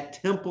 that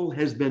temple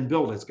has been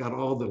built. It's got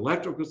all the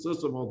electrical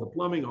system, all the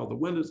plumbing, all the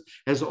windows,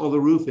 has all the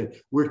roof in.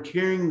 We're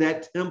carrying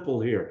that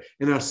temple here,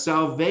 and our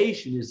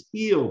salvation is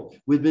healed.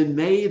 We've been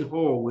made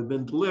whole. We've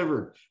been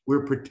delivered.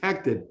 We're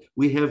protected.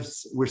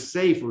 We're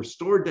safe,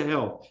 restored to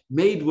health,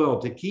 made well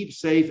to keep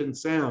safe and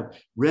sound,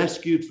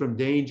 rescued from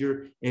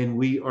danger, and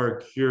we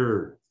are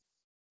cured.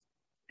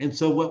 And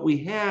so what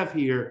we have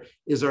here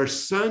is our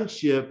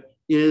sonship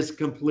is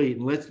complete.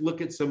 And let's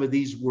look at some of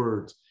these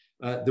words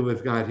that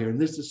we've got here. And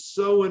this is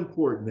so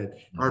important, that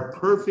our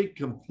perfect,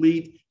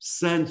 complete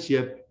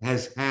sonship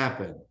has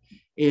happened.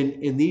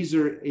 And these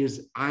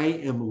is, I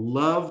am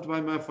loved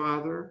by my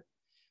Father.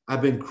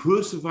 I've been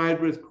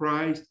crucified with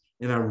Christ,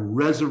 and I'm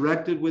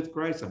resurrected with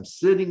Christ. I'm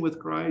sitting with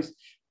Christ.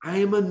 I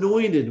am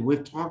anointed.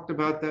 We've talked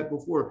about that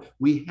before.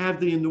 We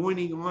have the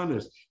anointing on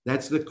us.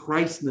 That's the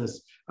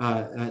Christness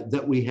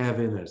that we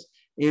have in us.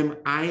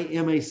 I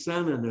am a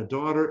son and a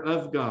daughter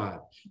of God.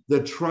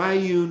 The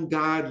triune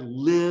God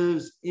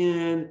lives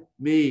in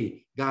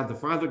me. God the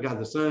Father, God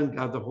the Son,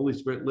 God the Holy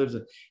Spirit lives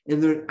in.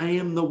 And there, I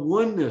am the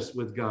oneness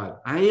with God.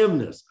 I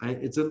amness.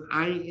 It's an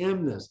I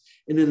amness.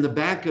 And in the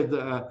back of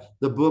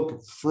the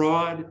book,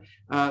 Fraud,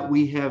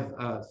 we have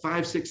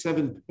 5, 6,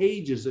 7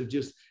 pages of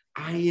just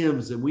I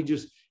ams. And we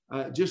just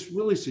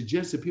really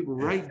suggest that people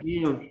write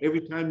down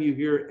every time you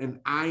hear an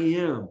I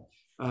am.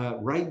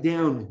 Write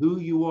down who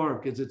you are,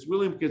 because it's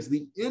really because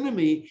the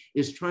enemy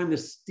is trying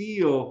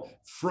to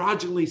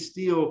fraudulently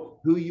steal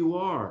who you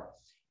are.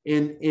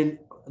 And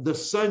the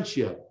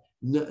sonship,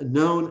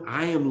 known,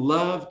 I am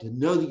loved, to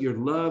know that you're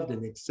loved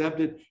and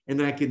accepted,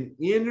 and I can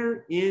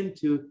enter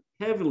into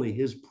heavenly,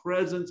 his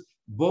presence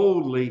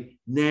boldly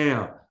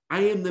now.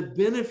 I am the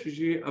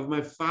beneficiary of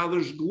my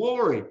Father's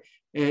glory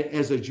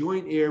as a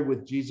joint heir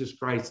with Jesus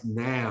Christ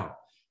now.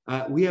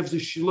 We have the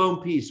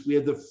shalom peace. We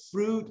have the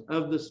fruit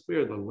of the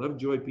Spirit, the love,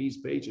 joy, peace,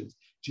 patience,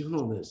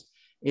 gentleness,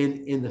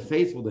 and the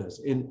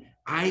faithfulness. And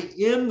I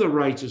am the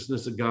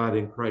righteousness of God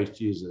in Christ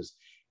Jesus.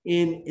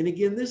 And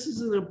again, this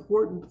is an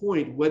important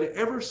point.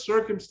 Whatever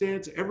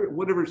circumstance,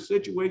 whatever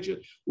situation,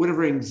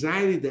 whatever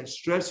anxiety, that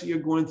stress that you're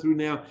going through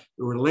now,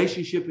 the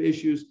relationship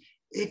issues,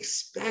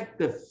 expect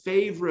the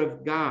favor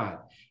of God.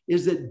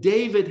 Is that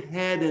David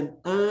had an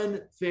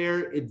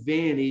unfair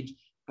advantage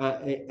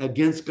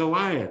against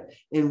Goliath.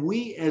 And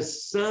we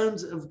as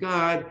sons of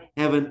God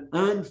have an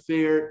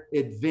unfair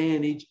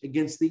advantage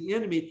against the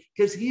enemy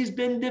because he's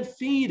been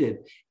defeated.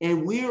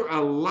 And we're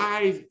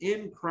alive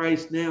in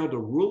Christ now to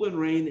rule and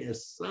reign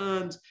as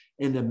sons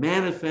and to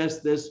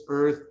manifest this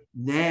earth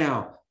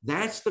now.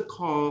 That's the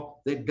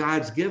call that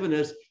God's given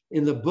us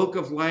in the book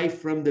of life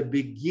from the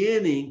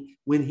beginning,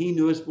 when he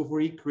knew us before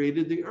he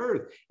created the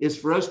earth, is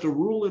for us to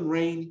rule and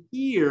reign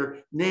here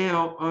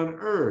now on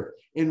earth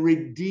and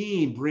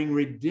bring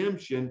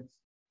redemption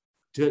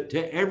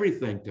to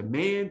everything, to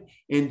man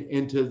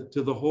and to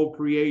the whole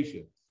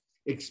creation.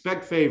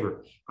 Expect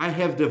favor. I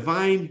have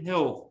divine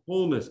health,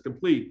 wholeness,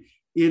 complete.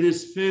 It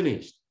is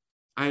finished.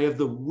 I have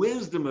the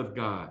wisdom of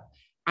God.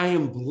 I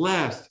am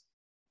blessed,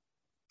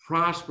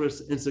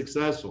 prosperous, and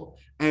successful.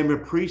 I am a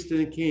priest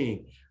and a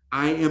king.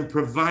 I am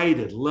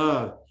provided,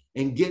 loved,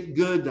 and get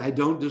good I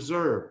don't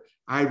deserve.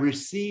 I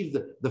receive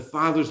the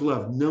Father's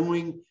love,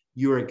 knowing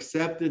you're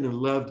accepted and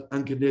loved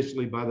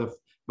unconditionally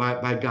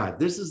by God.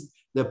 This is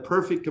the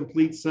perfect,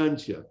 complete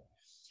sonship.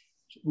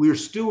 We're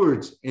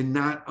stewards and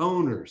not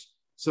owners.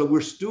 So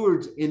we're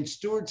stewards, and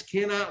stewards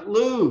cannot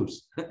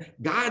lose.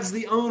 God's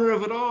the owner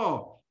of it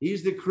all.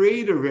 He's the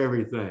creator of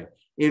everything.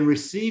 In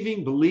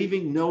receiving,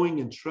 believing,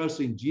 knowing, and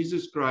trusting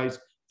Jesus Christ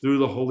through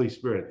the Holy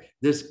Spirit.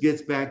 This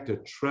gets back to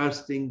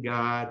trusting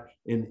God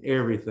in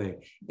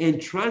everything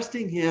and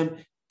trusting him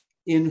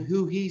in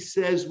who he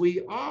says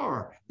we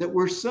are, that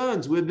we're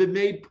sons, we've been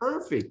made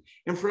perfect.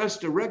 And for us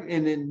to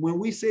and then when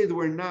we say that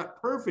we're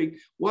not perfect,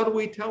 what are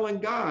we telling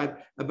God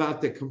about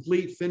the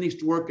complete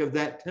finished work of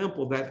that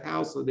temple, that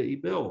house that he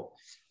built?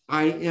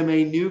 I am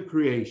a new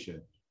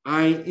creation.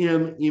 I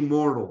am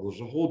immortal. There's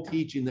a whole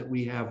teaching that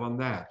we have on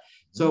that.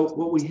 So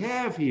what we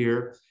have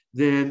here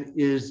then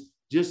is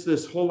just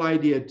this whole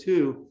idea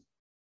too.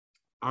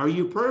 Are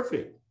you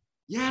perfect?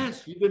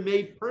 Yes, you've been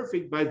made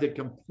perfect by the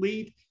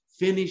complete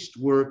finished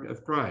work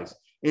of Christ.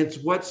 It's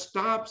what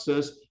stops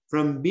us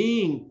from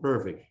being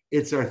perfect.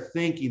 It's our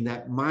thinking,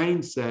 that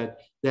mindset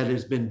that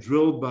has been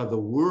drilled by the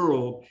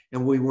world.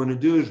 And what we want to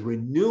do is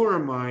renew our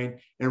mind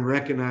and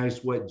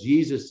recognize what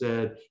Jesus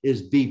said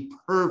is be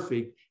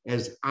perfect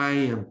as I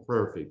am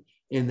perfect.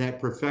 And that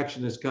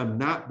perfection has come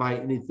not by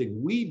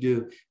anything we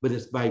do, but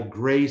it's by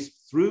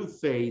grace through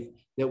faith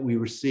that we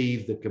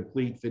receive the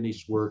complete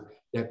finished work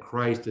that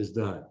Christ has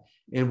done.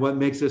 And what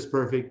makes us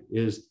perfect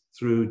is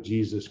through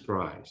Jesus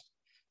Christ.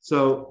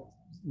 So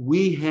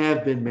we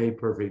have been made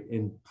perfect,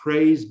 and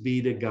praise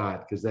be to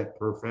God, because that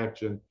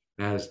perfection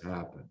has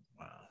happened.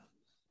 Wow.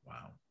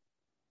 Wow.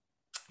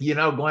 You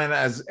know, Glenn,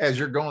 as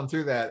you're going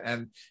through that,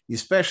 and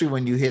especially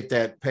when you hit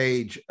that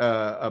page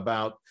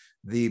about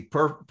the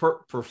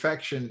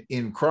perfection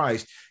in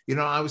Christ, you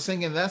know, I was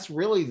thinking that's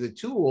really the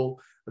tool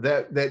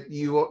that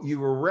you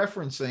were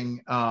referencing,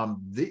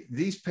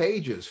 these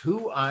pages,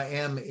 who I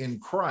am in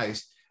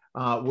Christ,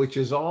 which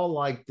is all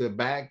like the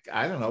back,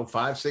 I don't know,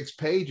 5-6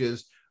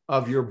 pages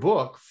of your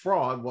book,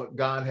 Fraud, What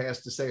God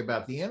Has to Say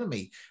About the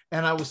Enemy.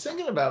 And I was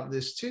thinking about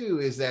this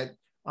too, is that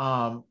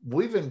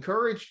we've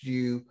encouraged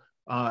you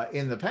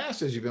in the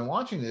past, as you've been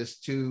watching this,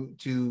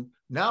 to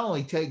not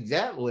only take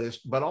that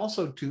list, but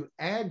also to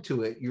add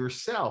to it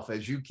yourself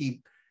as you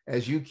keep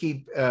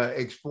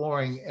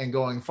exploring and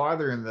going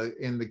farther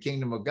in the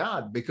kingdom of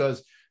God.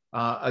 Because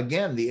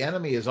again, the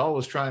enemy is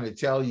always trying to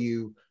tell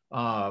you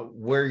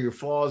where your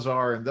flaws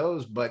are and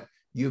those, but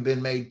you've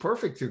been made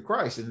perfect through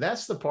Christ. And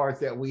that's the part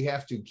that we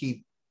have to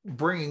keep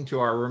bringing to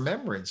our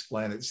remembrance,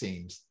 Glenn, it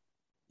seems.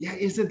 Yeah,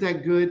 isn't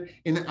that good?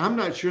 And I'm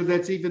not sure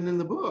that's even in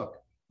the book.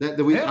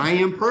 I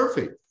am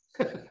perfect.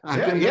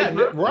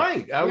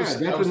 Right. That's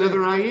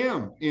another I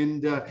am.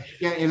 And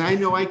and I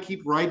know I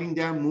keep writing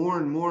down more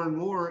and more and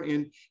more.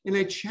 And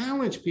I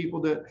challenge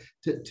people to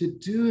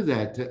do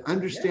that, to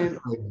understand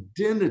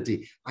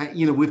identity.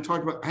 We've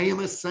talked about I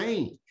am a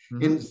saint.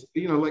 And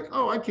like,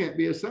 oh, I can't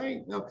be a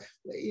saint. No,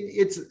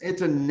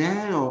 it's a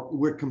now.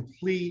 We're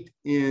complete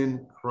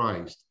in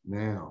Christ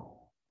now.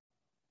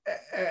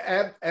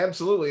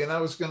 Absolutely. And I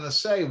was going to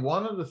say,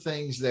 one of the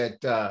things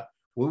that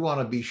we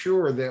want to be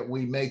sure that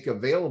we make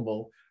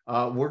available,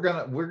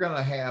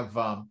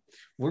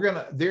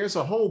 there's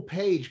a whole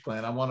page,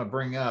 Glenn, I want to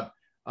bring up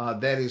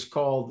that is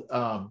called,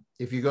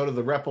 if you go to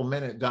the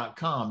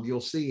repleminute.com,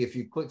 you'll see, if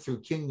you click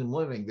through Kingdom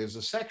Living, there's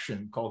a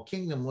section called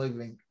Kingdom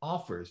Living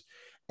Offers.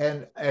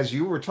 And as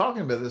you were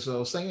talking about this, I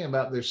was thinking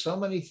about, there's so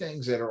many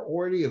things that are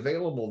already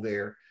available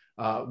there.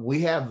 We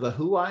have the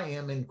Who I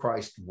Am in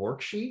Christ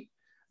worksheet.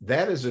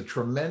 That is a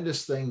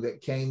tremendous thing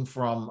that came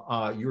from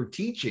your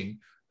teaching,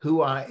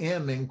 Who I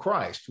Am in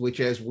Christ, which,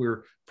 as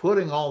we're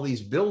putting all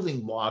these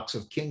building blocks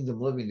of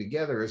kingdom living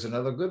together, is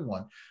another good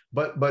one.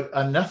 But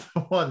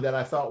another one that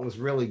I thought was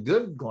really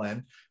good,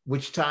 Glenn,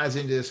 which ties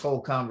into this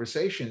whole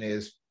conversation,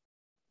 is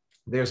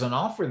there's an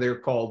offer there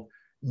called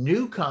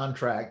New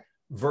Contract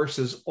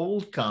versus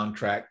Old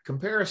Contract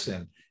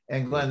Comparison.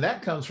 And Glenn,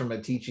 that comes from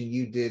a teaching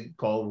you did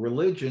called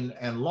Religion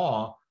and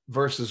Law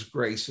versus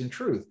Grace and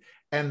Truth.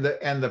 And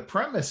the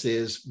premise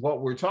is,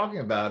 what we're talking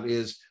about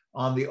is,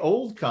 on the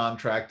old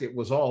contract, it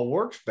was all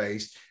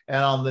works-based.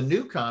 And on the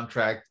new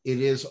contract, it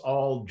is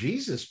all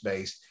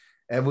Jesus-based.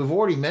 And we've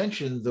already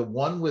mentioned the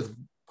One with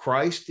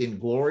Christ in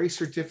Glory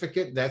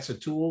certificate. That's a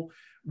tool.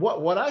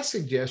 What I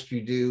suggest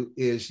you do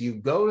is you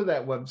go to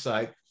that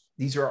website.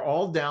 These are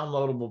all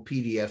downloadable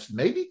PDFs.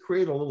 Maybe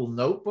create a little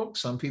notebook.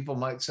 Some people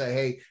might say,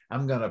 hey,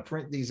 I'm going to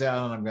print these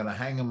out and I'm going to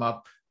hang them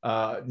up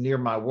near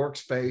my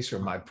workspace or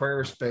my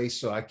prayer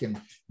space so I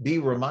can be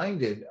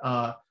reminded.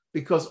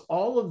 Because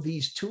all of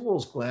these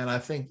tools, Glenn, I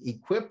think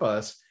equip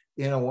us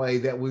in a way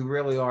that we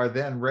really are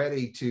then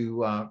ready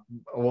to,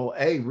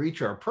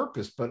 reach our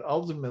purpose, but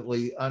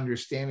ultimately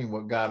understanding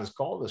what God has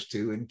called us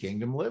to in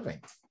kingdom living.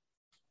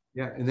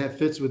 Yeah, and that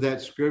fits with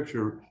that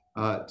scripture,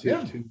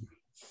 to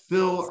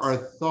fill our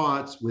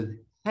thoughts with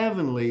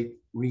heavenly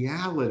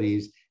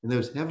realities, and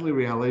those heavenly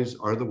realities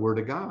are the Word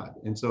of God.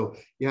 And so,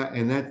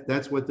 and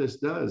that's what this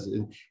does.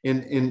 And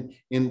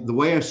the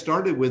way I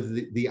started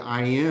with the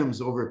I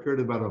ams over a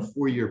period of about a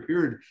 4-year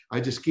period,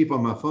 I just keep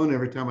on my phone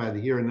every time I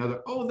hear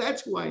another, oh,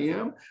 that's who I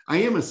am. I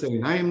am a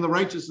saint. I am the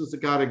righteousness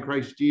of God in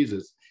Christ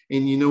Jesus.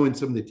 And in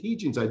some of the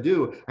teachings I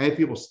do, I have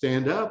people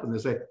stand up and they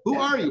say, who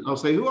are you? I'll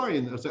say, who are you?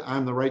 And they'll say,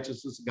 I'm the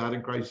righteousness of God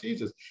in Christ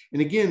Jesus.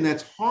 And again,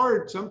 that's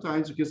hard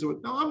sometimes because,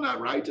 no, I'm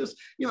not righteous.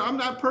 I'm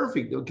not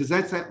perfect, because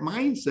that's that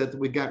mindset that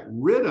we got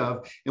rid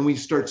of. And we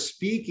start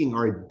speaking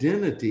our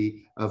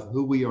identity of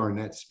who we are. And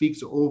that speaks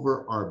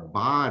over our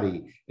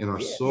body and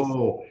our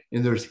soul.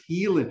 And there's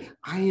healing.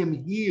 I am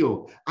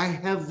healed. I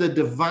have the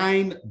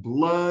divine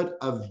blood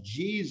of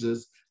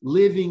Jesus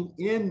living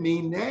in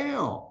me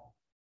now.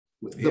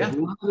 The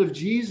blood of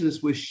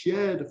Jesus was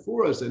shed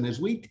for us. And as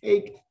we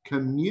take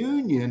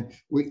communion,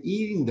 we're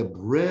eating the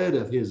bread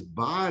of his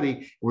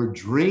body. We're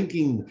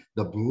drinking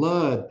the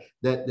blood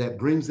that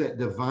brings that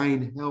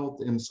divine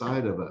health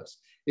inside of us.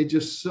 It's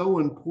just so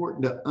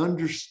important to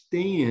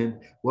understand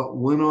what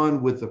went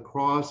on with the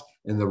cross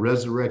and the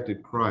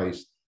resurrected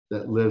Christ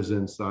that lives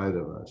inside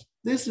of us.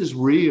 This is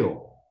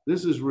real.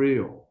 This is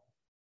real.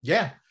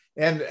 Yeah.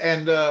 And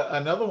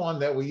another one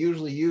that we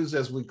usually use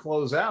as we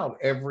close out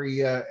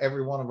every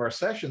one of our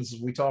sessions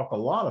is we talk a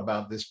lot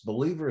about this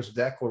believer's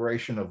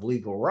declaration of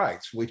legal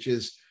rights, which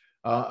is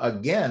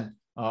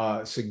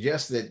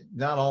suggests that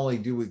not only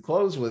do we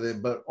close with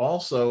it, but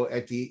also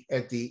at the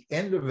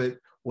end of it,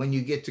 when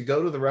you get to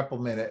go to the Rep a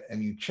Minute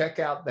and you check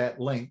out that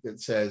link that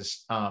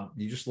says,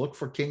 you just look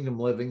for Kingdom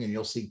Living and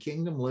you'll see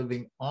Kingdom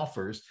Living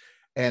offers.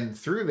 And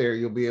through there,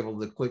 you'll be able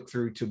to click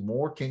through to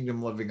more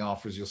Kingdom Living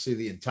offers. You'll see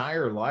the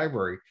entire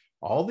library.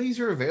 All these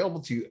are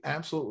available to you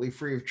absolutely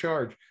free of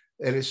charge.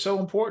 It is so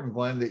important,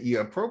 Glenn, that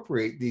you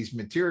appropriate these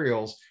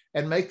materials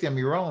and make them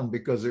your own,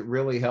 because it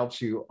really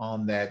helps you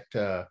on that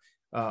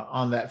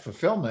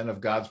fulfillment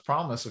of God's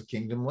promise of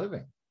kingdom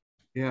living.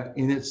 Yeah,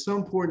 and it's so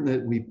important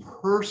that we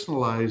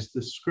personalize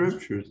the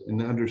scriptures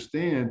and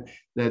understand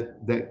that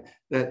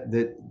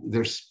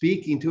they're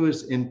speaking to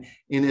us. And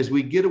as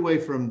we get away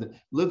from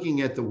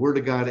looking at the Word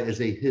of God as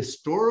a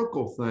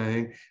historical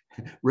thing,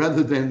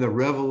 rather than the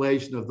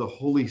revelation of the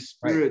Holy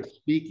Spirit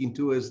speaking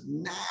to us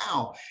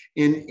now.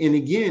 And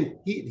again,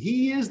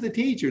 he is the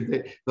teacher.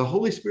 The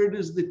Holy Spirit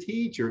is the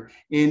teacher.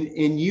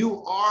 And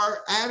you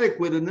are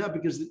adequate enough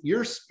because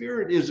your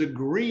spirit is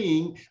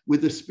agreeing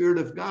with the Spirit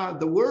of God,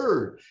 the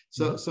Word.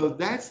 So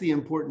that's the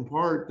important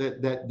part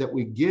that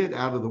we get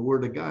out of the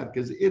Word of God,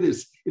 because it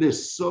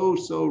is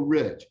so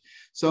rich.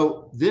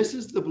 So this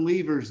is the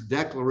believer's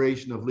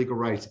declaration of legal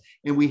rights.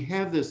 And we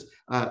have this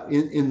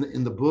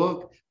in the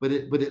book, but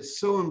it's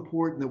so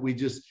important that we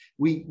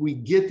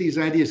get these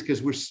ideas,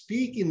 because we're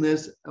speaking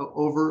this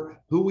over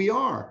who we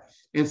are.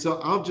 And so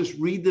I'll just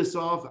read this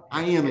off.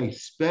 I am a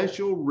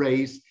special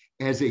race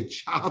as a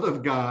child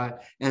of God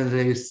and as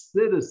a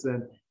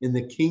citizen in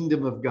the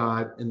kingdom of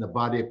God, in the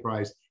body of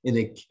Christ, in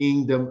a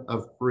kingdom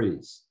of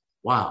priests.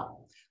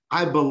 Wow.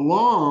 I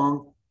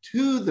belong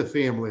to the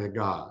family of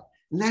God.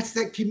 And that's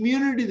that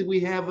community that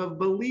we have of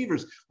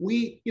believers.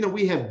 We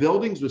have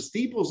buildings with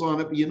steeples on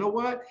it, but you know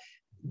what?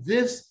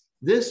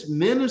 This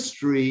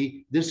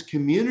ministry, this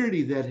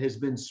community that has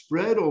been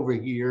spread over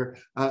here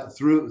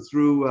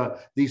through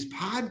these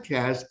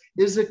podcasts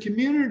is a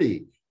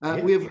community.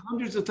 We have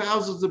hundreds of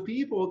thousands of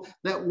people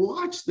that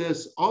watch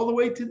this all the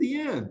way to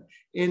the end.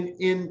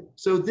 And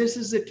so this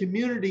is a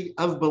community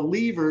of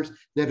believers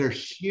that are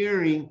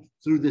sharing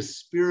through the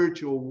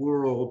spiritual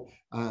world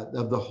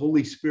of the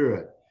Holy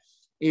Spirit.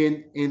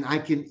 And I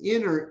can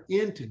enter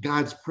into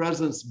God's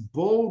presence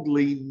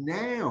boldly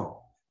now.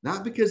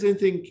 Not because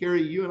anything,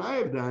 Carrie, you and I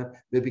have done,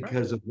 but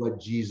because of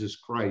what Jesus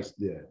Christ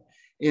did.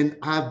 And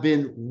I've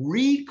been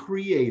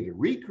recreated,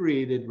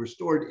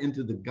 restored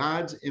into the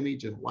God's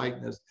image and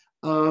likeness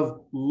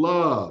of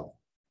love.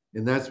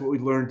 And that's what we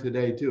learned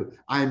today too.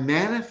 I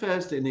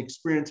manifest and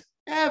experience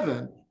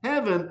heaven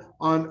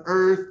on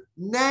earth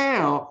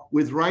now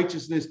with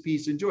righteousness,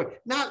 peace, and joy.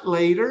 Not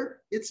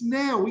later, it's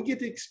now. We get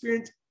to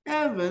experience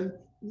heaven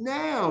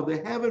now, the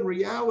heaven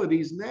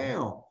realities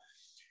now.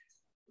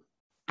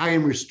 I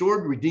am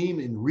restored, redeemed,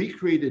 and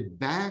recreated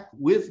back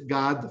with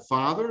God the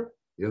Father.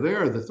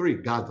 There are the three: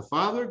 God the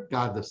Father,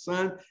 God the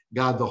Son,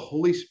 God the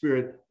Holy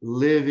Spirit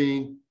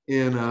living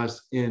in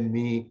us, in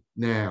me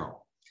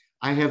now.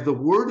 I have the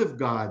Word of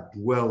God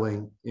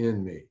dwelling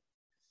in me.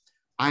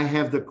 I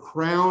have the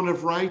crown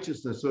of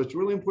righteousness. So it's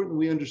really important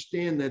we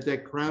understand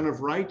that crown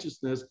of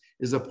righteousness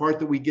is a part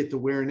that we get to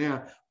wear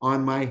now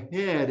on my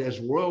head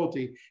as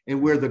royalty,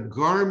 and wear the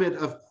garment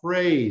of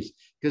praise.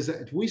 Because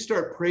if we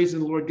start praising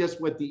the Lord, guess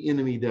what the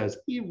enemy does?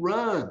 He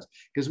runs.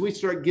 Because we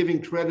start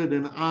giving credit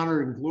and honor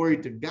and glory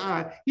to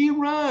God, he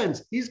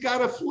runs. He's got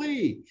to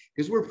flee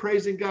because we're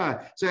praising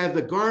God. So I have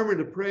the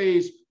garment of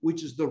praise,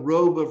 which is the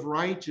robe of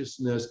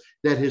righteousness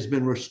that has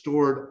been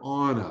restored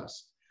on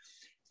us.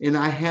 And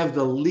I have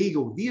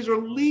these are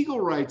legal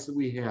rights that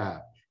we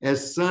have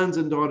as sons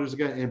and daughters of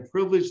God, and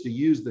privileged to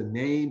use the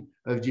name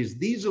of Jesus.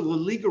 These are the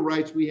legal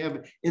rights we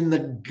have in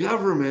the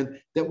government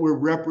that we're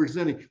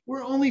representing.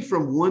 We're only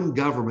from one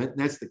government, and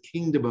that's the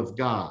kingdom of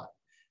God.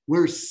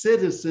 We're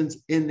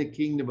citizens in the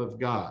kingdom of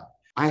God.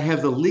 I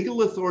have the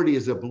legal authority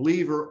as a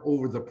believer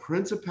over the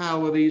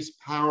principalities,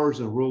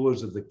 powers, and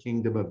rulers of the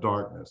kingdom of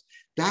darkness.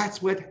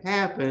 That's what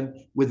happened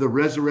with the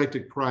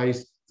resurrected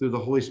Christ through the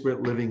Holy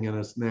Spirit living in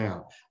us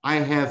now. I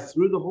have,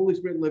 through the Holy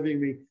Spirit living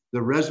in me,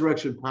 the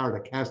resurrection power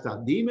to cast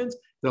out demons,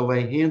 to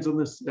lay hands on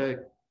the sick,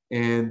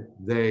 and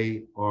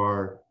they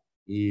are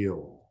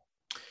healed.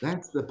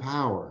 That's the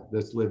power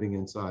that's living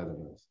inside of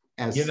us.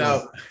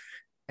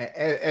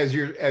 As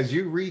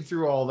you read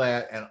through all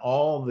that and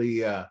all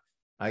the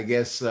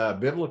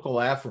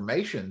biblical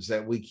affirmations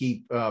that we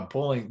keep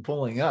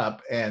pulling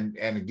up, and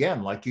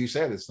again, like you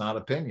said, it's not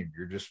opinion.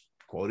 You're just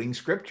quoting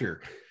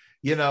scripture.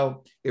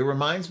 It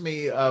reminds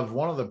me of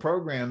one of the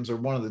programs or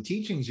one of the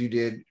teachings you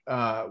did,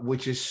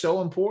 which is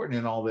so important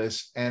in all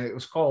this. And it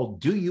was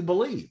called Do You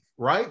Believe?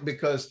 Right?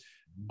 Because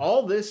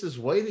all this is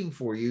waiting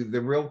for you.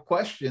 The real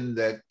question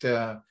that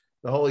the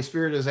Holy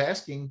Spirit is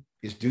asking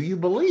is, do you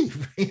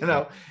believe?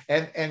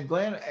 And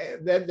Glenn,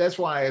 that's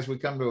why as we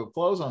come to a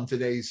close on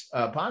today's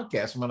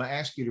podcast, I'm going to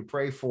ask you to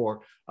pray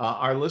for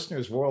our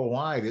listeners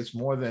worldwide. It's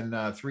more than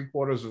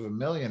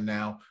 750,000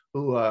 now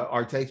who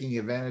are taking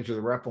advantage of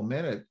the Rep a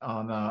Minute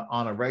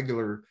on a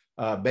regular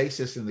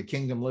basis in the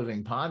Kingdom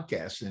Living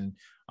podcast. And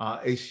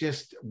it's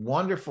just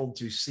wonderful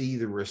to see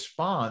the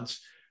response,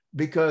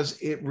 because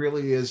it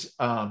really is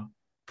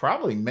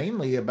probably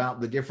mainly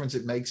about the difference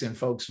it makes in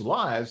folks'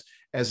 lives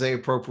as they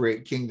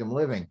appropriate kingdom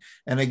living.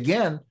 And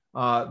again,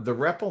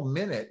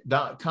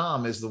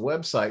 therepplminute.com is the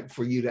website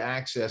for you to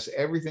access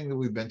everything that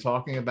we've been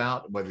talking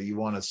about, whether you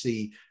want to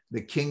see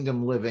the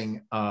Kingdom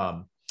Living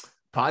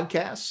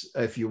podcasts,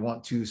 if you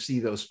want to see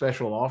those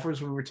special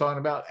offers we were talking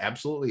about,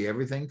 absolutely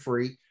everything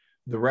free.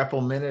 The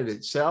Repple Minute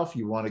itself,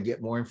 you want to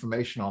get more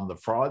information on the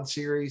fraud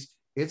series,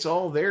 it's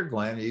all there,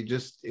 Glenn.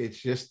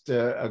 It's just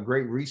a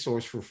great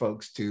resource for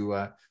folks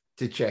to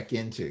check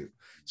into.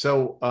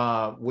 So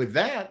with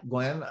that,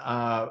 Glenn,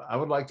 I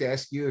would like to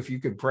ask you if you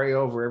could pray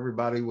over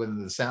everybody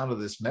with the sound of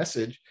this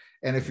message.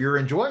 And if you're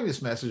enjoying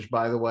this message,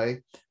 by the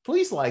way,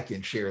 please like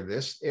and share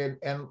this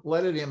and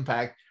let it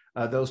impact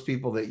those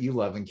people that you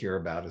love and care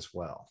about as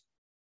well.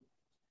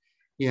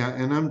 Yeah,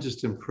 and I'm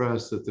just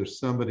impressed that there's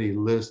somebody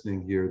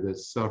listening here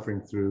that's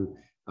suffering through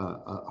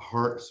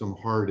some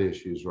heart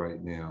issues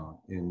right now.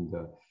 And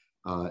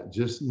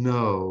just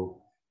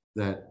know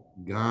that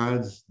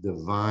God's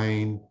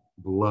divine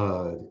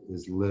blood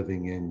is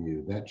living in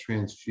you. That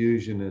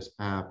transfusion has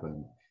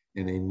happened,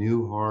 and a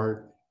new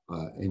heart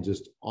and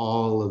just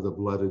all of the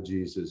blood of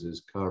Jesus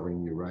is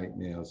covering you right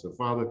now. So,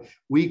 Father,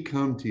 we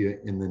come to you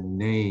in the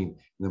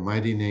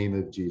mighty name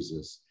of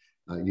Jesus,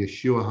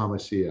 Yeshua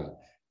HaMashiach.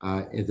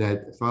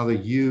 That, Father,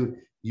 you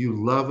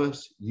love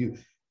us.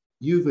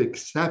 You've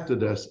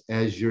accepted us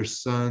as your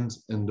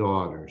sons and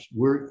daughters.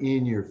 We're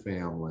in your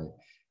family,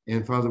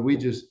 and Father, we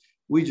just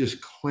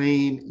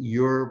claim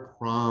your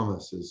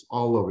promises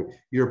all over.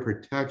 Your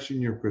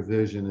protection, your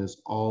provision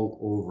is all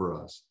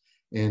over us.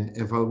 And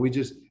Father,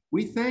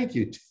 we thank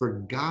you. For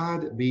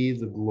God be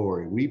the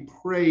glory. We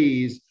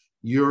praise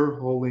your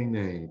holy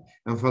name.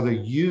 And Father,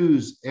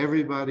 use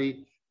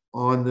everybody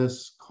on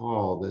this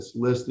call that's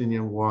listening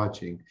and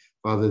watching,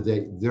 Father,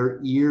 that their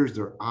ears,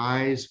 their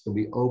eyes can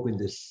be open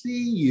to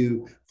see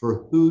you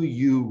for who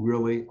you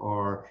really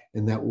are,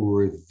 and that will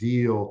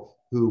reveal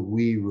who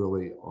we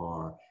really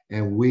are.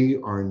 And we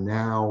are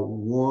now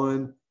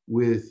one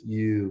with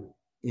you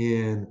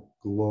in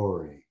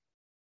glory.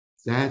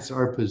 That's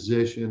our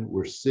position.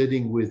 We're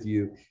sitting with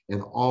you,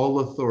 and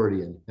all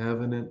authority in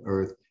heaven and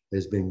earth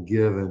has been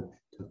given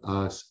to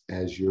us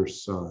as your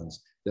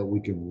sons, that we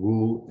can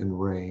rule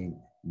and reign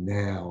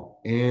now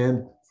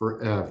and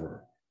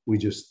forever. We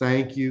just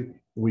thank you.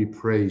 We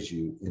praise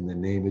you in the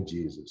name of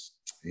Jesus.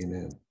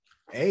 Amen.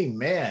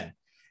 Amen.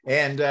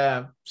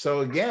 And so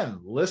again,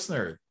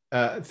 listener,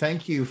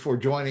 thank you for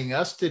joining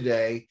us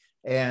today.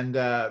 And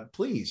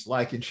please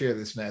like and share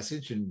this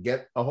message and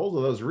get a hold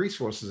of those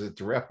resources at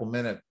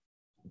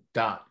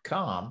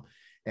therepplminute.com.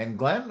 And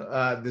Glenn,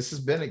 this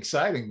has been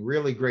exciting,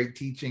 really great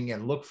teaching,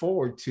 and look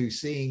forward to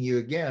seeing you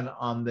again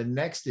on the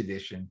next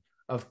edition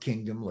of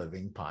Kingdom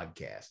Living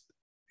Podcast.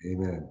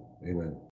 Amen. Amen.